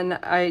 And then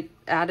I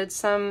added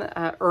some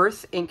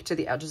earth ink to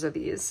the edges of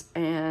these,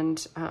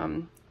 and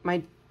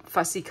my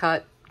fussy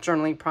cut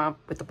journaling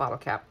prompt with the bottle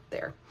cap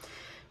there.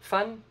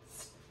 Fun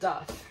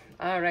stuff.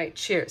 All right,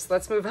 cheers.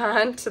 Let's move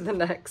on to the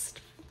next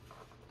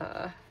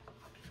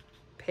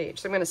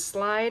page. So I'm going to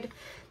slide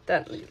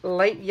that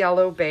light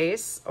yellow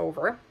base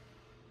over.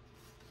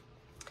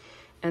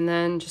 And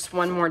then just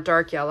one more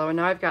dark yellow. And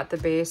now I've got the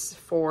base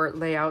for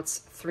layouts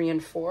 3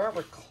 and 4.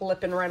 We're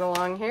clipping right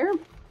along here.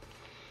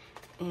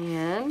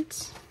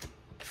 And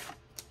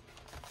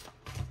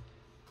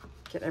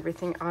get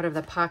everything out of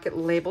the pocket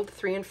labeled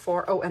 3 and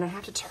 4. Oh, and I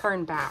have to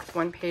turn back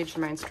one page to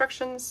my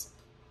instructions.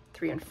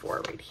 3 and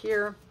 4 right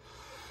here.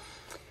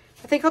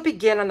 I think I'll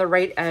begin on the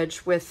right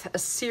edge with a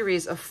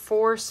series of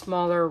 4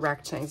 smaller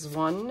rectangles.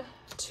 1,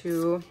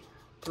 2,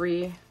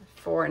 3,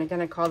 4. And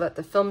again, I call that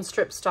the film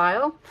strip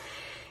style.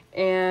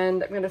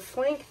 And I'm going to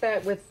flank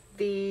that with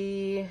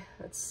the,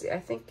 let's see, I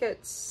think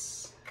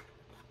it's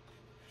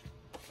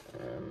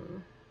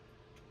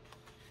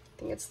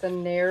the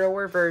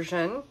narrower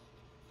version.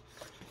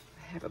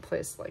 I have a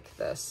place like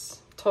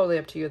this. Totally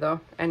up to you though,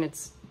 and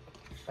it's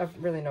of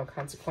really no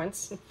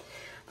consequence.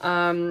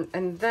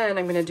 And then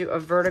I'm going to do a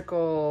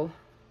vertical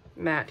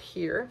mat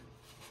here.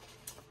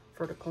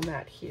 Vertical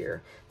mat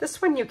here.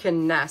 This one you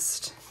can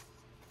nest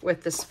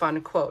with this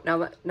fun quote.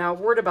 Now a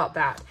word about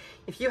that.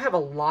 If you have a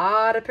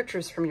lot of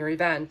pictures from your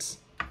event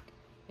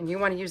and you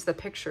want to use the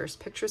pictures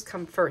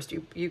come first.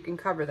 You can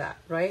cover that,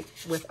 right?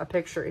 With a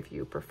picture if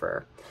you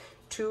prefer.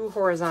 2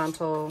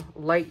 horizontal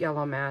light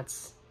yellow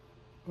mats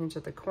into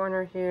the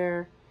corner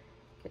here.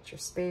 Get your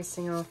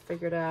spacing all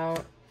figured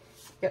out.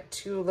 Got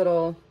 2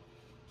 little,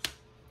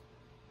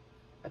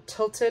 a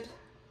tilted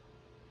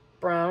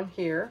brown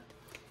here,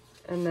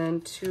 and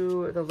then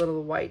 2 the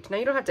little white. Now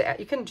you don't have to add,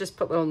 you can just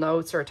put little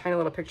notes or a tiny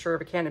little picture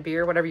of a can of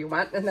beer, whatever you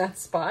want in that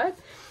spot.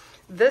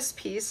 This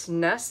piece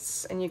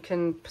nests and you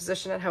can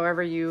position it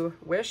however you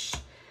wish.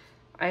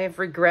 I have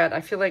regret.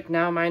 I feel like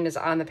now mine is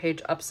on the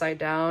page upside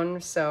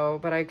down,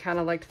 but I kind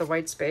of liked the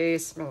white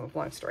space. Oh,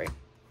 long story.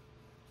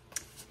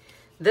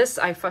 This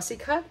I fussy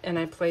cut and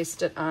I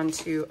placed it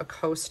onto a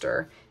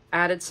coaster.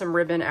 Added some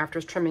ribbon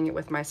after trimming it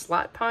with my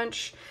slot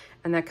punch,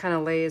 and that kind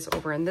of lays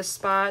over in this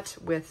spot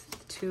with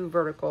 2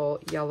 vertical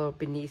yellow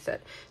beneath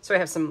it. So I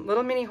have some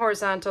little mini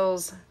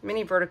horizontals,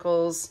 mini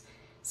verticals,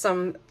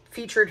 some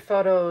featured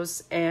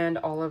photos, and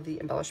all of the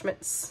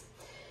embellishments.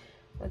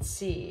 Let's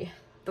see,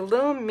 the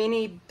little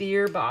mini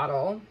beer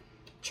bottle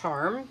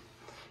charm.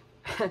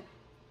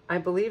 I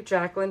believe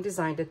Jacqueline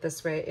designed it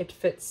this way. It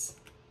fits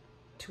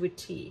to a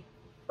T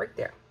right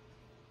there.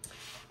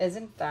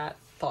 Isn't that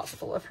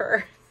thoughtful of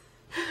her?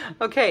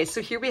 Okay, so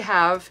here we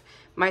have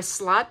my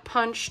slot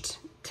punched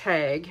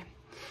tag,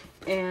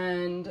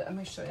 and let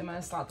me show you my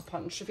slot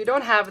punch. If you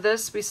don't have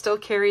this, we still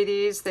carry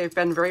these. They've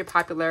been very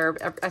popular.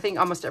 I think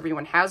almost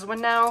everyone has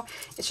one now.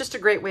 It's just a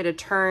great way to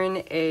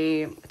turn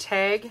a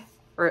tag,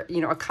 or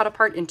you know, a cut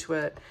apart into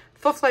a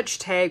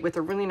full-fledged tag with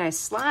a really nice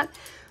slot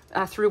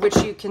through which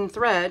you can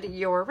thread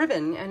your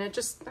ribbon, and it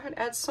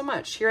adds so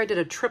much. Here I did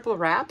a triple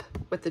wrap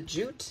with the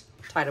jute,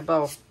 tied a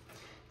bow.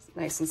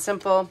 Nice and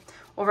simple.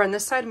 Over on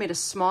this side, I made a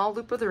small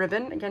loop of the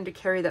ribbon, again, to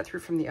carry that through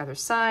from the other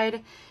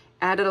side.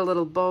 Added a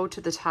little bow to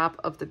the top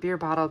of the beer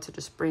bottle to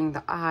just bring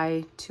the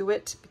eye to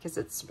it because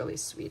it's really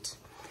sweet.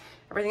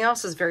 Everything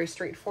else is very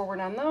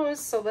straightforward on those.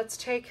 So let's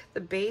take the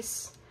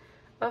base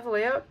of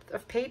layout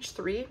of page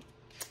 3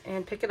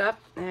 and pick it up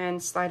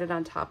and slide it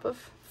on top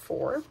of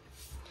 4.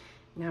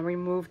 Now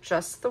remove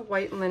just the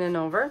white linen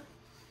over.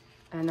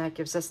 And that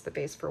gives us the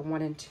base for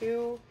 1 and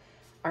 2.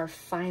 Our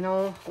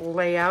final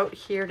layout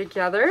here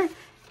together.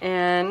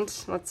 And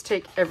let's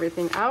take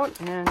everything out,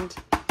 and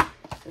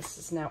this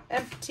is now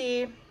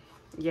empty.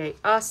 Yay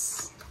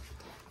us.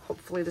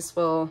 Hopefully this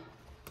will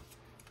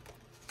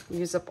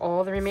use up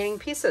all the remaining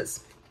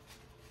pieces.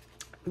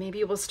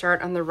 Maybe we'll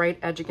start on the right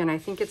edge again. I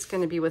think it's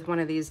going to be with one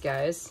of these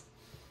guys.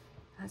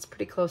 That's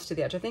pretty close to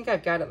the edge. I think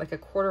I've got it like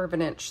 1/4 of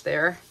an inch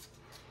there.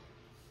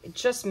 It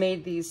just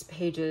made these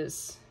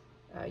pages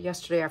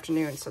yesterday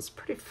afternoon, so it's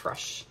pretty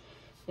fresh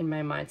in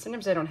my mind.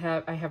 Sometimes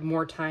I have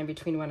more time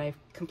between when I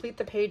complete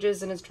the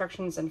pages and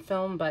instructions and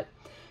film, but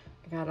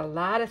I got a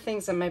lot of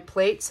things on my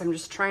plate, so I'm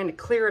just trying to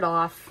clear it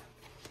off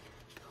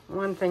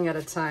one thing at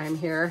a time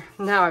here.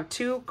 Now I have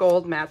 2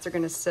 gold mats. They're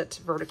going to sit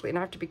vertically, and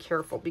I have to be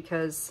careful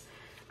because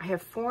I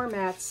have 4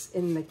 mats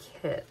in the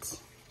kit.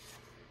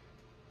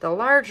 The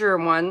larger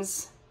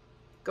ones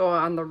go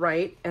on the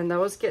right, and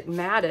those get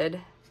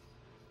matted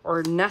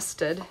or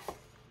nested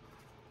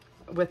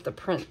with the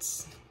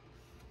prints.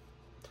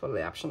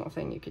 Totally optional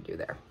thing you could do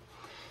there.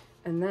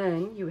 And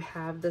then you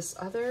have this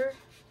other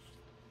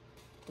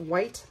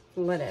white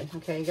linen.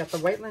 Okay, you got the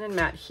white linen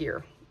mat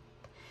here.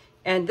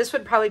 And this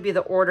would probably be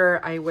the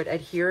order I would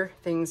adhere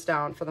things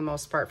down for the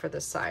most part for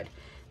this side.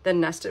 Then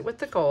nest it with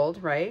the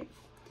gold, right?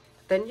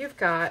 Then you've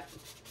got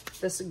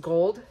this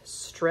gold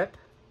strip,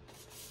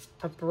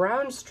 a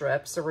brown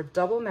strip, so we're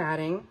double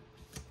matting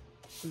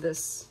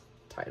this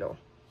title.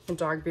 In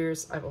dog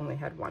beers, I've only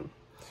had 1.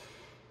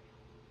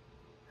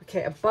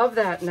 Okay, above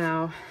that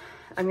now,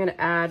 I'm gonna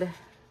add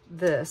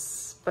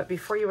this, but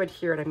before you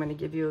adhere it, I'm gonna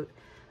give you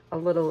a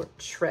little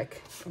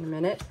trick in a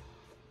minute.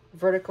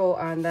 Vertical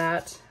on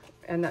that,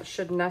 and that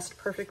should nest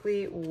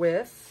perfectly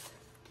with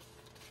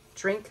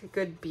drink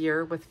good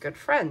beer with good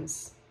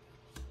friends.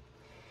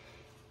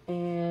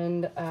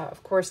 And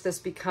of course this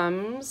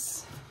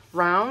becomes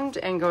round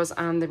and goes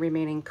on the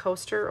remaining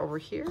coaster over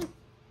here.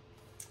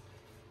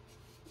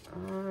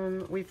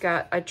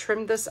 I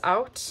trimmed this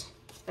out,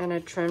 and I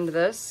trimmed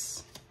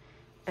this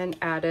and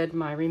added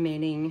my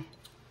remaining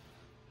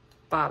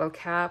bottle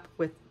cap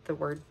with the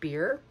word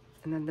beer.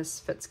 And then this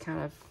fits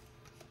kind of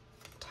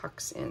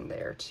tucks in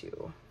there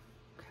too.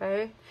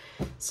 Okay,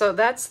 so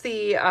that's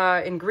the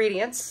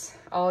ingredients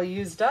all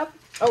used up.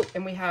 Oh,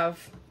 and we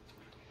have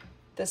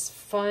this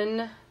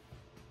fun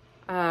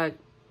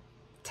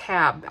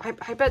tab.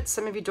 I bet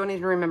some of you don't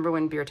even remember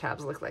when beer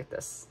tabs look like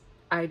this.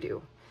 I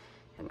do.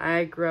 And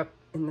I grew up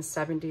in the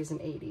 70s and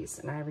 80s,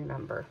 and I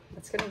remember.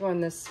 It's gonna go in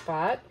this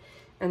spot,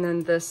 and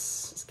then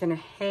this is gonna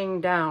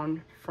hang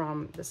down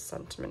from this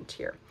sentiment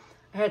here.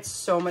 I had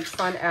so much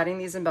fun adding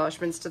these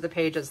embellishments to the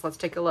pages. Let's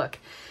take a look.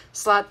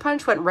 Slot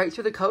punch went right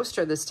through the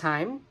coaster this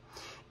time,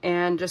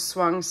 and just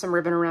swung some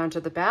ribbon around to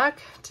the back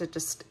to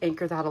just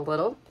anchor that a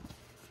little.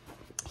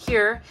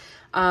 Here,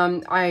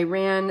 I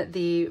ran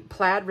the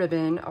plaid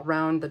ribbon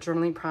around the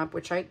journaling prompt,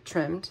 which I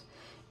trimmed,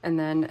 and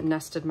then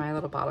nested my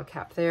little bottle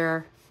cap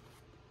there.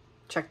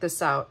 Check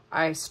this out.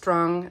 I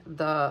strung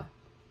the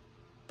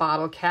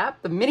bottle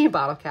cap, the mini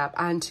bottle cap,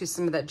 onto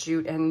some of that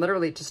jute and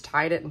literally just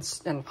tied it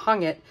and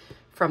hung it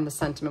from the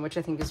sentiment, which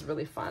I think is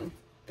really fun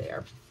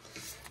there.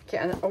 Okay,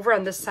 and over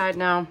on this side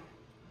now,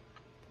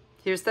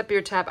 here's that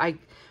beer tab. I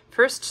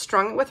first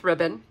strung it with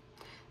ribbon,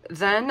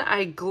 then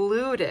I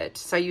glued it.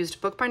 So I used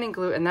bookbinding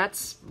glue, and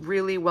that's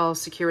really well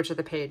secured to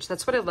the page.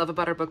 That's what I love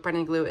about our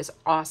bookbinding glue. Is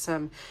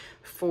awesome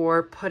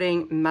for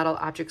putting metal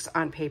objects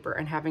on paper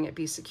and having it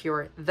be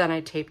secure. Then I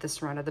taped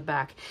this around at the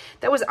back.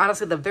 That was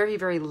honestly the very,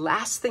 very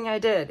last thing I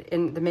did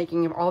in the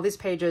making of all these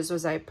pages.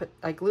 Was I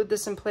glued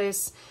this in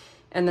place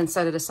and then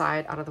set it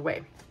aside out of the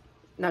way.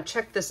 Now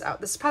check this out.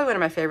 This is probably one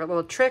of my favorite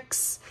little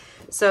tricks.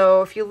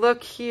 So if you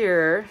look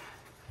here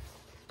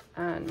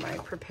on my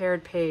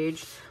prepared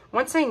page,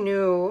 once I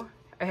knew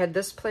I had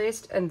this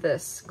placed and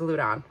this glued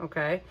on,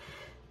 okay?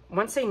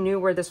 Once I knew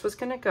where this was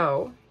gonna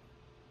go,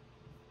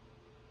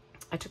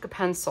 I took a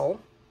pencil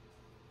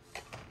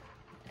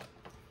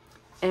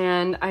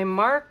and I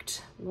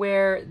marked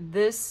where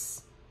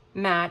this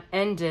mat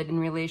ended in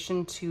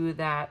relation to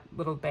that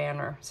little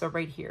banner. So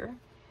right here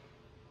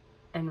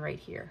and right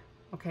here,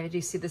 okay? Do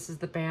you see this is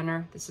the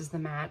banner, this is the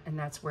mat, and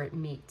that's where it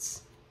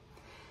meets.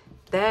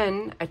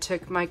 Then I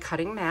took my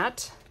cutting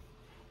mat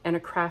and a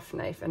craft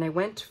knife, and I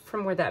went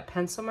from where that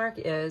pencil mark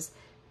is,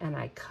 and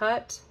I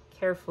cut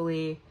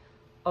carefully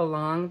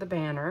along the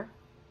banner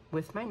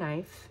with my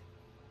knife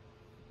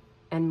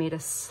and made a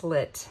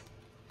slit.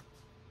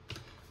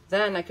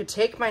 Then I could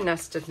take my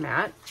nested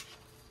mat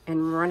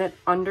and run it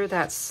under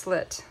that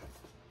slit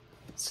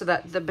so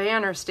that the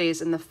banner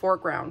stays in the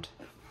foreground.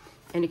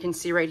 And you can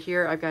see right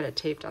here, I've got it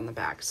taped on the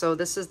back. So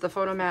this is the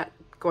photo mat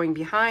going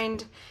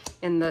behind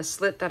in the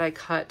slit that I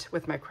cut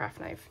with my craft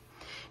knife.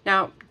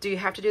 Now, do you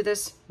have to do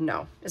this?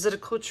 No. Is it a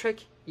cool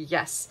trick?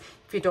 Yes.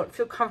 If you don't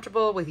feel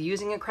comfortable with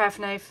using a craft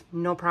knife,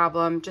 no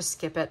problem. Just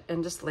skip it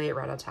and just lay it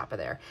right on top of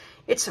there.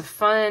 It's a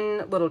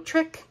fun little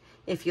trick.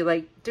 If you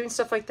like doing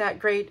stuff like that,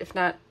 great. If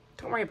not,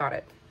 don't worry about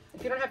it.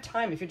 If you don't have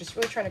time, if you're just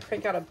really trying to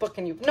crank out a book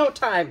and you have no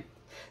time,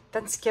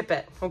 then skip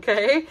it,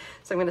 okay?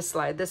 So I'm gonna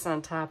slide this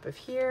on top of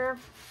here.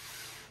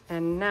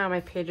 And now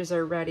my pages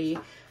are ready,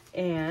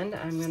 and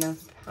I'm gonna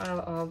pile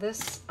all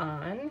this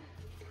on.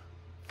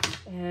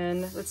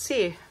 And let's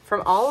see,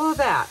 from all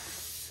that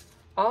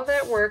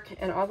work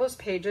and all those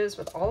pages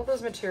with all of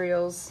those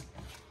materials,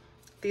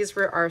 these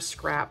were our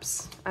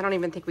scraps. I don't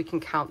even think we can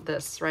count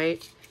this,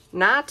 right?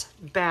 Not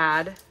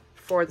bad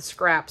for the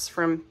scraps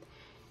from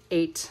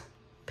 8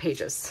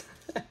 pages.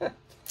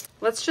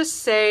 Let's just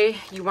say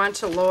you want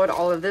to load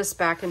all of this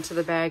back into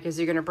the bag as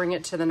you're gonna bring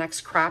it to the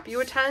next crop you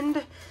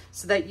attend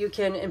so that you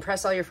can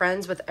impress all your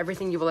friends with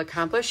everything you will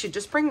accomplish. You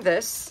just bring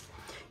this.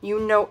 You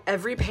know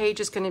every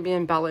page is gonna be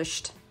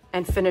embellished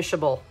and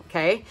finishable,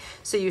 okay?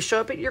 So you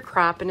show up at your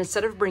crop, and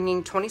instead of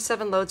bringing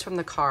 27 loads from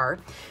the car,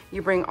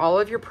 you bring all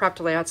of your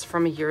prepped layouts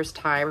from a year's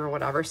time or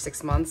whatever,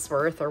 6 months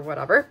worth or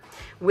whatever,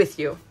 with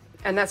you.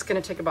 And that's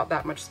gonna take about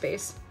that much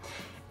space.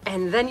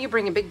 And then you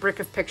bring a big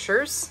brick of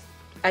pictures,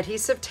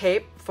 adhesive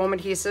tape, foam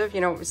adhesive,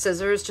 you know,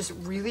 scissors, just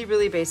really,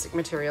 really basic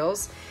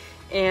materials.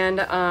 And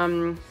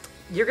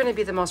you're gonna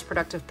be the most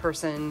productive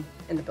person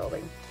in the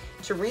building.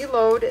 To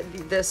reload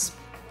this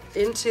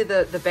into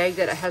the bag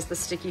that it has the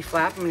sticky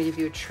flap, I'm gonna give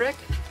you a trick.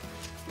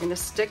 I'm gonna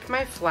stick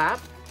my flap,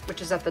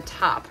 which is at the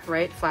top,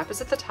 right? Flap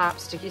is at the top,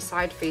 sticky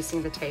side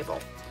facing the table.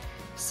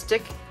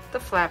 Stick the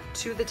flap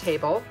to the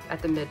table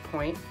at the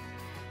midpoint.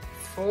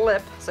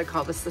 Flip, so I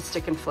call this the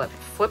stick and flip.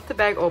 Flip the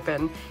bag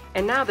open,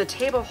 and now the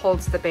table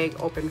holds the bag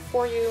open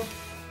for you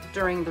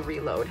during the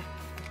reload.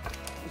 I'm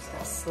just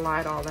gonna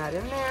slide all that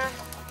in there.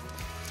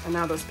 And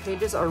now those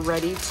pages are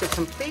ready to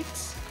complete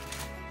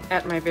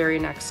at my very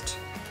next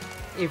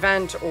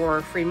event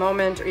or free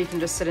moment, or you can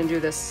just sit and do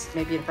this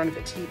maybe in front of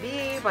a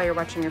TV while you're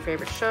watching your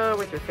favorite show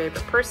with your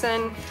favorite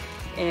person.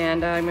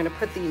 And I'm gonna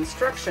put the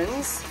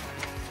instructions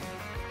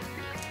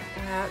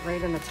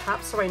right in the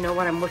top so I know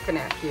what I'm looking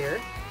at here.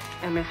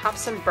 And my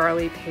hops and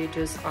barley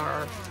pages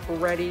are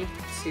ready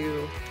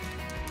to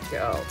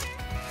go.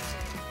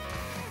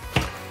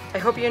 I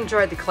hope you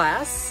enjoyed the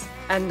class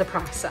and the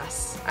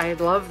process. I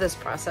love this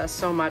process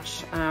so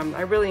much.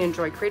 I really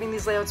enjoy creating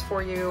these layouts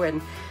for you,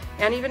 and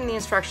even the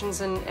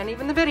instructions and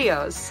even the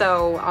videos.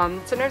 So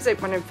sometimes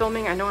when I'm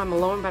filming, I know I'm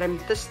alone, but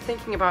I'm just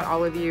thinking about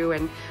all of you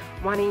and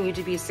wanting you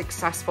to be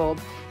successful.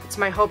 It's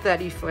my hope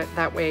that you feel it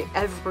that way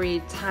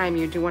every time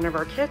you do one of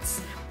our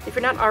kits. If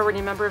you're not already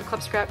a member of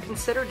Club Scrap,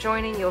 consider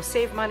joining. You'll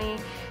save money,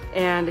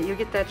 and you'll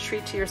get that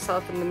treat to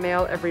yourself in the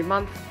mail every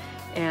month.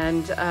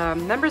 And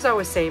members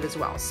always save as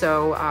well.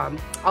 So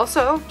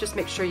also, just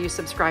make sure you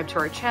subscribe to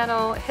our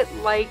channel, hit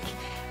like,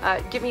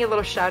 give me a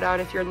little shout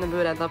out if you're in the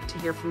mood. I'd love to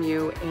hear from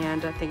you.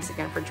 And thanks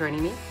again for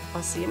joining me.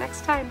 I'll see you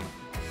next time.